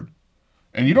card.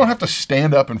 And you don't have to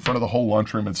stand up in front of the whole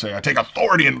lunchroom and say, I take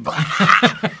authority. And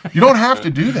you don't have to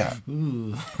do that.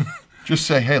 Just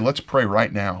say, hey, let's pray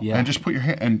right now. Yeah. And just put your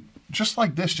hand, and just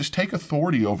like this, just take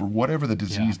authority over whatever the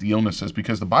disease, the illness is,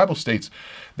 because the Bible states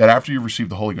that after you receive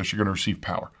the Holy Ghost, you're going to receive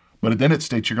power. But then it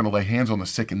states you're going to lay hands on the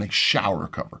sick and they shall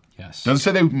recover. Yes. Doesn't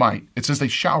say they might. It says they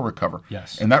shall recover.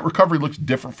 Yes. And that recovery looks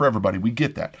different for everybody. We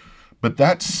get that. But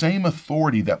that same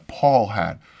authority that Paul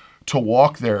had to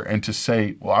walk there and to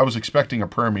say, well, I was expecting a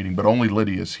prayer meeting, but only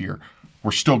Lydia's here.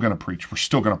 We're still going to preach. We're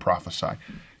still going to prophesy.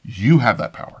 You have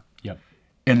that power. Yep.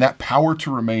 And that power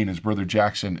to remain, as Brother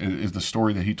Jackson, is the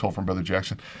story that he told from Brother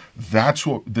Jackson. That's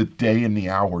what the day and the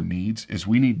hour needs, is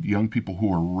we need young people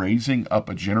who are raising up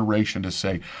a generation to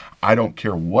say, I don't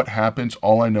care what happens.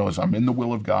 All I know is I'm in the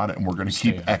will of God, and we're going to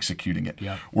keep executing it.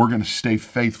 Yep. We're going to stay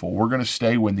faithful. We're going to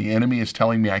stay when the enemy is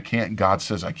telling me I can't, God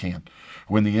says I can.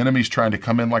 When the enemy's trying to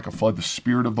come in like a flood, the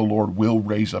Spirit of the Lord will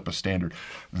raise up a standard.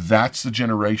 That's the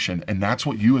generation, and that's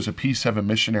what you as a P7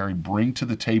 missionary bring to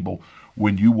the table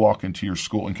when you walk into your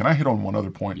school. And can I hit on one other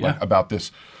point about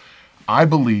this? I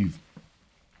believe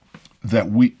that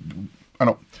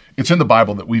it's in the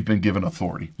Bible that we've been given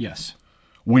authority. Yes.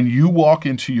 When you walk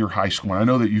into your high school, and I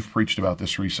know that you've preached about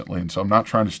this recently, and so I'm not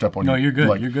trying to step on you. No, you're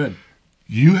good. You're good.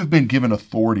 You have been given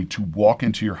authority to walk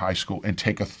into your high school and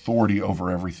take authority over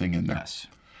everything in there. Yes.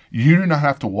 You do not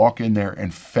have to walk in there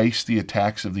and face the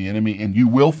attacks of the enemy, and you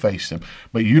will face them,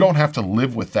 but you don't have to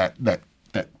live with that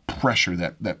pressure,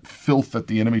 that filth that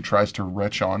the enemy tries to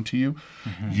retch onto you.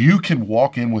 You can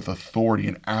walk in with authority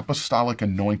and apostolic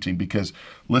anointing, because,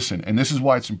 listen, and this is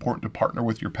why it's important to partner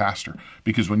with your pastor,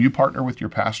 because when you partner with your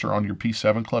pastor on your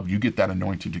P7 club, you get that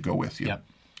anointing to go with you. Yep.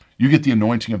 You get the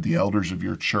anointing of the elders of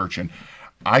your church. And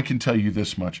I can tell you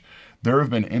this much. There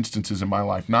have been instances in my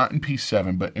life, not in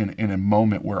P7, but in a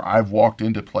moment where I've walked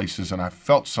into places and I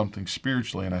felt something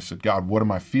spiritually, and I said, God, what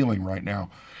am I feeling right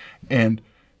now? And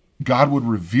God would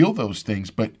reveal those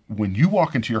things. But when you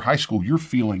walk into your high school, you're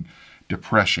feeling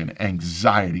depression,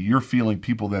 anxiety. You're feeling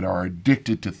people that are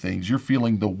addicted to things. You're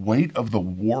feeling the weight of the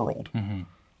world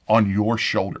on your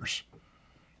shoulders.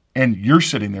 And you're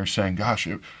sitting there saying, gosh,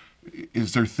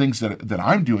 is there things that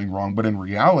I'm doing wrong? But in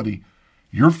reality,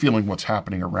 you're feeling what's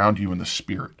happening around you in the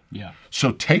spirit. Yeah.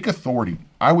 So take authority.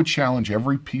 I would challenge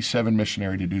every P7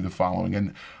 missionary to do the following.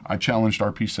 And I challenged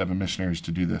our P7 missionaries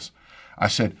to do this. I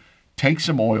said, take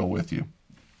some oil with you.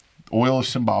 Oil is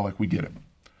symbolic. We get it.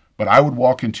 But I would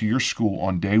walk into your school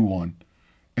on day one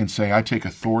and say, I take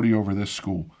authority over this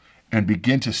school, and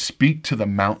begin to speak to the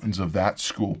mountains of that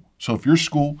school. So if your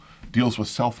school deals with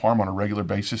self-harm on a regular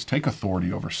basis, take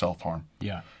authority over self-harm.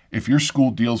 Yeah. If your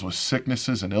school deals with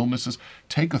sicknesses and illnesses,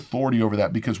 take authority over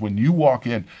that, because when you walk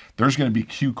in, there's going to be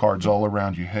cue cards all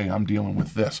around you. Hey, I'm dealing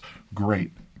with this.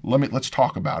 Great. Let's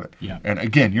talk about it. Yeah. And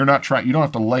again, you don't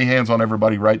have to lay hands on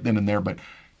everybody right then and there, but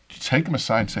take them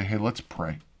aside and say, hey, let's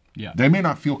pray. Yeah. They may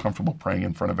not feel comfortable praying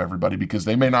in front of everybody because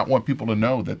they may not want people to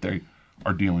know that they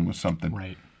are dealing with something.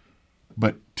 Right.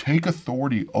 But take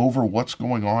authority over what's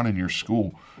going on in your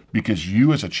school, because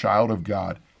you as a child of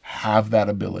God have that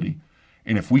ability.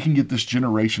 And if we can get this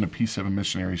generation of P7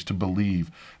 missionaries to believe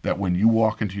that when you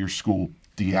walk into your school,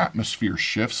 the atmosphere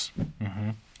shifts,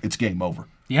 it's game over.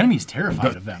 The enemy's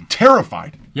terrified of them.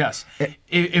 Terrified. Yes.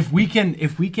 If you can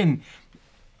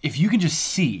just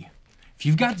see, if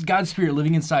you've got God's Spirit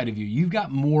living inside of you, you've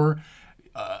got more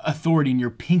authority in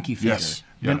your pinky finger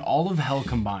than all of hell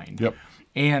combined. Yep.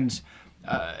 And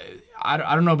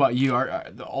I don't know about you.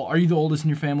 Are you the oldest in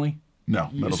your family? No,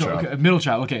 middle child. Okay, middle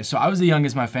child. Okay, so I was the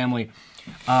youngest in my family.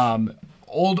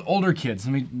 Older kids.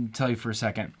 Let me tell you for a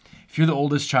second. If you're the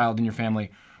oldest child in your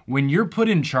family, when you're put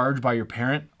in charge by your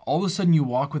parent, all of a sudden you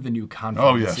walk with a new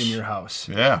confidence yes. in your house.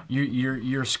 Yeah.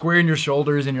 You're squaring your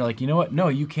shoulders and you're like, you know what? No,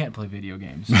 you can't play video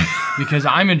games because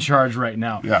I'm in charge right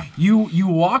now. Yeah. You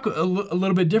walk a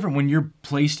little bit different when you're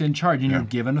placed in charge and you're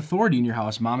given authority in your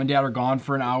house. Mom and dad are gone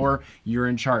for an hour. You're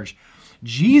in charge.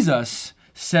 Jesus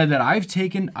said that I'm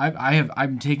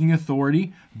taking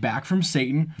authority back from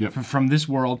Satan, from this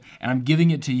world, and I'm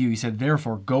giving it to you. He said,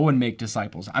 therefore, go and make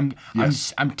disciples. I'm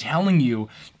telling you,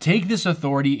 take this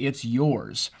authority, it's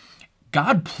yours.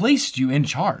 God placed you in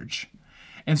charge.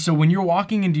 And so when you're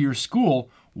walking into your school,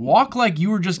 walk like you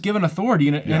were just given authority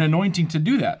and an anointing to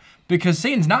do that, because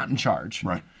Satan's not in charge.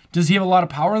 Right. Does he have a lot of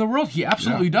power in the world? He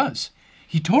absolutely does.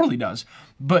 He totally does.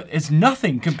 But it's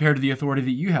nothing compared to the authority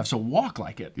that you have. So walk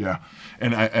like it. Yeah.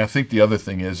 And I think the other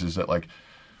thing is that, like,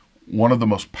 one of the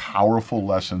most powerful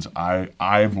lessons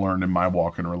I've learned in my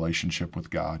walk in relationship with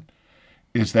God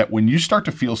is that when you start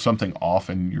to feel something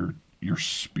off in your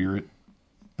spirit,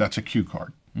 that's a cue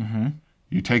card. Mm-hmm.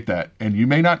 You take that, and you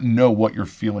may not know what you're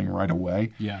feeling right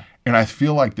away. Yeah. And I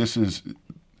feel like this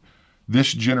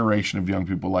generation of young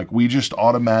people, like, we just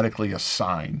automatically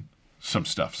assign some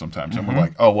stuff sometimes. And we're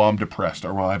like, oh, well, I'm depressed,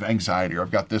 or well, I have anxiety, or I've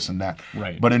got this and that.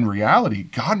 Right. But in reality,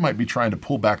 God might be trying to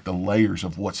pull back the layers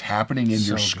of what's happening in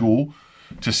your school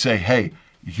to say, hey,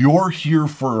 you're here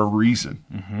for a reason.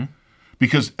 Mm-hmm.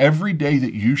 Because every day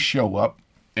that you show up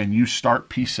and you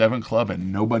start P7 Club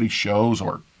and nobody shows,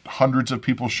 or hundreds of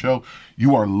people show,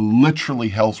 you are literally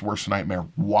hell's worst nightmare.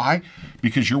 Why?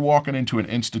 Because you're walking into an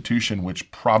institution which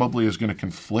probably is going to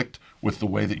conflict with the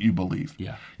way that you believe.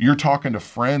 Yeah. You're talking to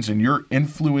friends and you're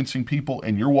influencing people,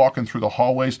 and you're walking through the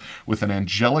hallways with an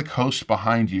angelic host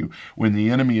behind you when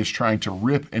the enemy is trying to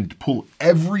rip and pull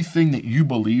everything that you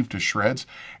believe to shreds.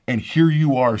 And here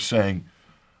you are saying,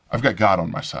 I've got God on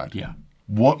my side. Yeah.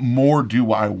 What more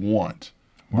do I want?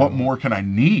 What more can I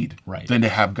need than to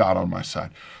have God on my side?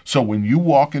 So when you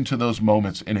walk into those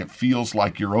moments and it feels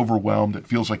like you're overwhelmed, it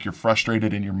feels like you're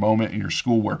frustrated in your moment in your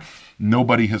school where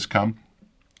nobody has come,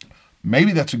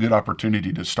 maybe that's a good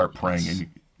opportunity to start praying and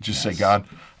just say, God,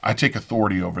 I take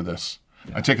authority over this.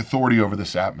 Yeah. I take authority over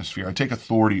this atmosphere. I take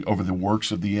authority over the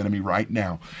works of the enemy right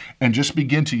now. And just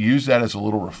begin to use that as a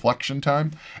little reflection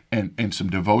time and some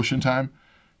devotion time.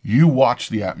 You watch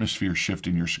the atmosphere shift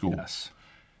in your school. Yes.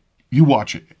 You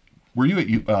watch it. Were you at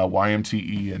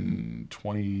YMTE in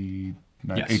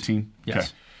 2018?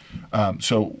 Yes. Okay.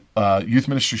 So Youth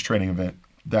Ministries Training Event,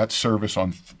 that service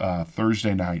on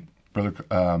Thursday night,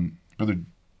 Brother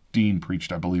Dean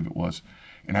preached, I believe it was.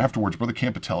 And afterwards, Brother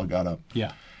Campatella got up.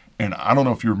 Yeah. And I don't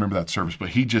know if you remember that service, but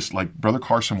he just, like, Brother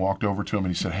Carson walked over to him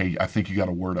and he said, hey, I think you got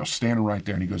a word. I was standing right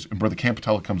there, and he goes, and Brother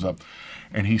Campatella comes up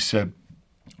and he said,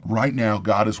 right now,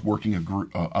 God is working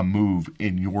a move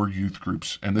in your youth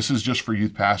groups. And this is just for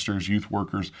youth pastors, youth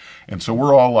workers. And so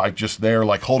we're all, like, just there,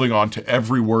 like, holding on to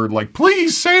every word, like,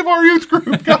 please save our youth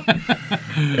group, God.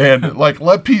 And, like,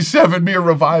 let P7 be a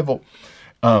revival.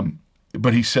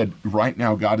 But he said, right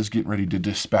now, God is getting ready to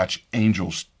dispatch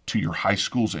angels to your high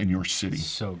schools and your city.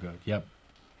 So good. Yep.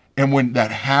 And when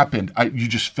that happened, you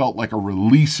just felt like a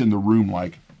release in the room,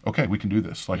 like, okay, we can do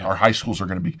this. Like, our high schools are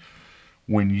going to be.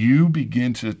 When you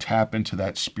begin to tap into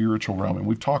that spiritual realm, and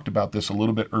we've talked about this a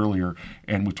little bit earlier,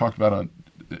 and we've talked about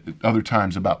other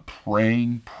times about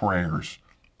praying prayers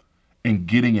and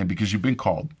getting in, because you've been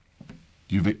called.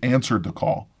 You've answered the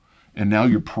call, and now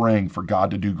you're praying for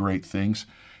God to do great things.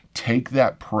 Take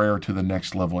that prayer to the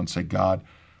next level and say, God,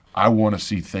 I want to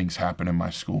see things happen in my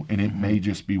school. And it may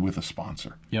just be with a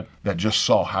sponsor that just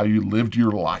saw how you lived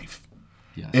your life.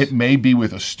 Yes. It may be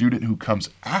with a student who comes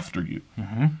after you.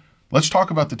 Mm-hmm. Let's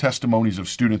talk about the testimonies of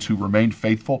students who remained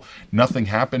faithful. Nothing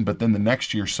happened, but then the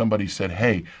next year somebody said,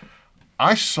 hey,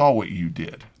 I saw what you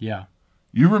did. Yeah.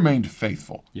 You remained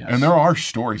faithful. Yes. And there are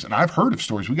stories, and I've heard of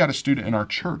stories. We got a student in our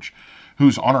church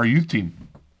who's on our youth team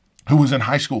who was in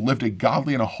high school, lived a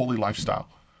godly and a holy lifestyle.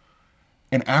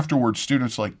 And afterwards,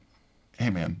 students like, hey,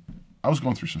 man, I was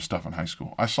going through some stuff in high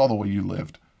school. I saw the way you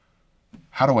lived.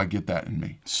 How do I get that in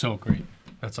me? So great.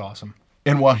 That's awesome.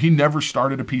 And while he never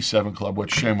started a P7 club,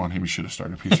 which shame on him, he should have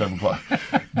started a P7 club,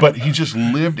 but he just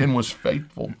lived and was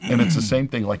faithful. And it's the same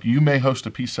thing. Like, you may host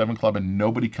a P7 club and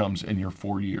nobody comes in your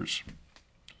 4 years,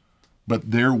 but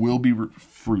there will be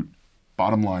fruit.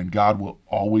 Bottom line, God will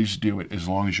always do it as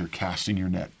long as you're casting your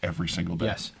net every single day.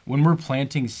 Yes. When we're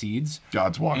planting seeds,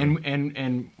 God's watering.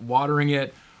 And watering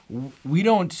it, we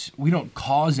don't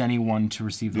cause anyone to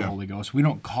receive the Holy Ghost. We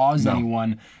don't cause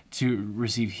anyone to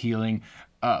receive healing,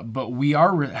 but we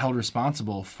are held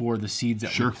responsible for the seeds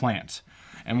that we plant.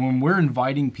 And when we're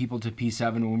inviting people to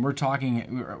P7, when we're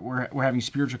talking, we're having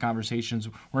spiritual conversations,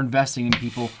 we're investing in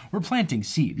people, we're planting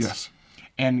seeds. Yes.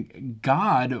 and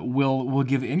God will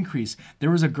give increase.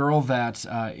 There was a girl that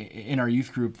in our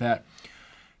youth group that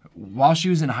while she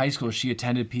was in high school, she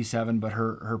attended P7, but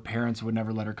her parents would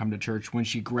never let her come to church. When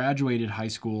she graduated high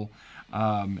school,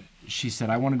 she said,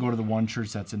 I want to go to the one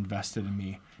church that's invested in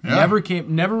me. Yeah.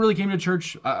 Never really came to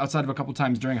church outside of a couple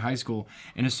times during high school.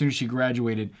 And as soon as she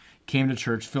graduated, came to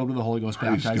church, filled with the Holy Ghost,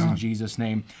 baptized in Jesus'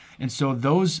 name. And so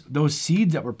those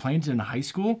seeds that were planted in high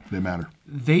school, they matter.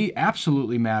 They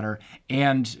absolutely matter.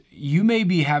 And you may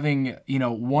be having,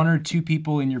 one or two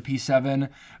people in your P7,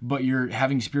 but you're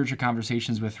having spiritual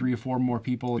conversations with 3 or 4 more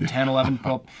people, 10, 11,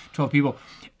 12 people.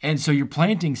 And so you're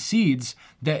planting seeds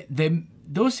that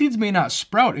those seeds may not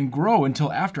sprout and grow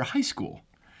until after high school.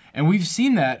 And we've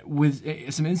seen that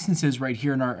with some instances right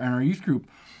here in our youth group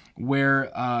where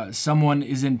someone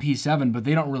is in P7, but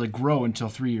they don't really grow until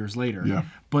 3 years later. Yeah.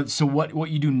 But so what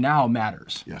you do now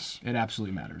matters. Yes. It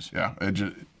absolutely matters. Yeah.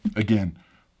 Again,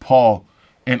 Paul,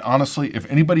 and honestly, if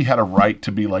anybody had a right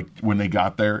to be like, when they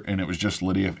got there and it was just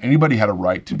Lydia, if anybody had a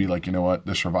right to be like, you know what,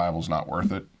 this revival's not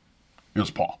worth it, it was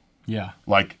Paul. Yeah.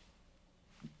 It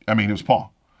was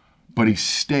Paul. But he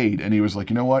stayed and he was like,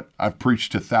 you know what? I've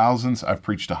preached to thousands, I've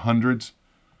preached to hundreds,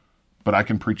 but I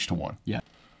can preach to one. Yeah.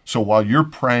 So while you're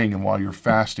praying and while you're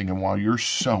fasting and while you're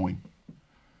sowing,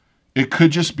 it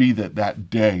could just be that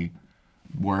day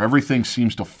where everything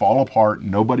seems to fall apart,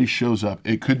 nobody shows up.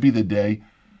 It could be the day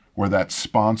where that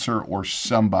sponsor or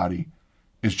somebody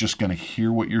is just going to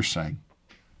hear what you're saying.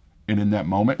 And in that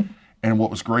moment, and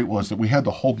what was great was that we had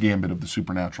the whole gambit of the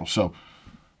supernatural. So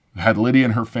had Lydia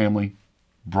and her family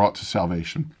brought to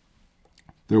salvation.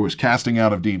 There was casting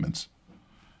out of demons.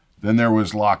 Then there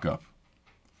was lockup.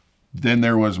 Then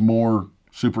there was more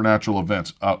supernatural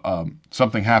events.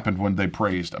 Something happened when they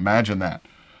praised. Imagine that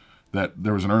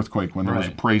there was an earthquake when there was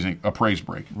a praise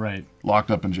break. Right.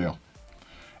 Locked up in jail.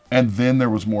 And then there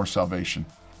was more salvation.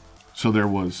 So there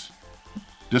was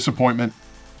disappointment,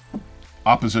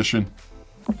 opposition,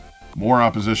 more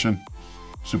opposition,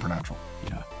 supernatural.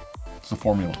 Yeah. It's the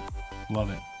formula. Love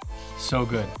it. So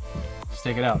good. Let's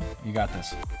take it out. You got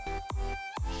this.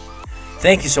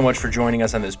 Thank you so much for joining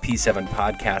us on this P7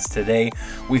 podcast today.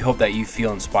 We hope that you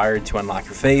feel inspired to unlock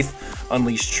your faith,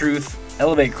 unleash truth,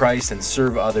 elevate Christ, and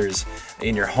serve others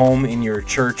in your home, in your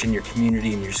church, in your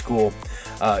community, in your school.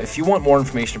 If you want more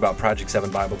information about Project 7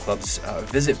 Bible Clubs,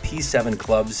 visit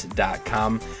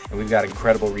p7clubs.com, and we've got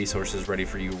incredible resources ready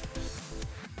for you.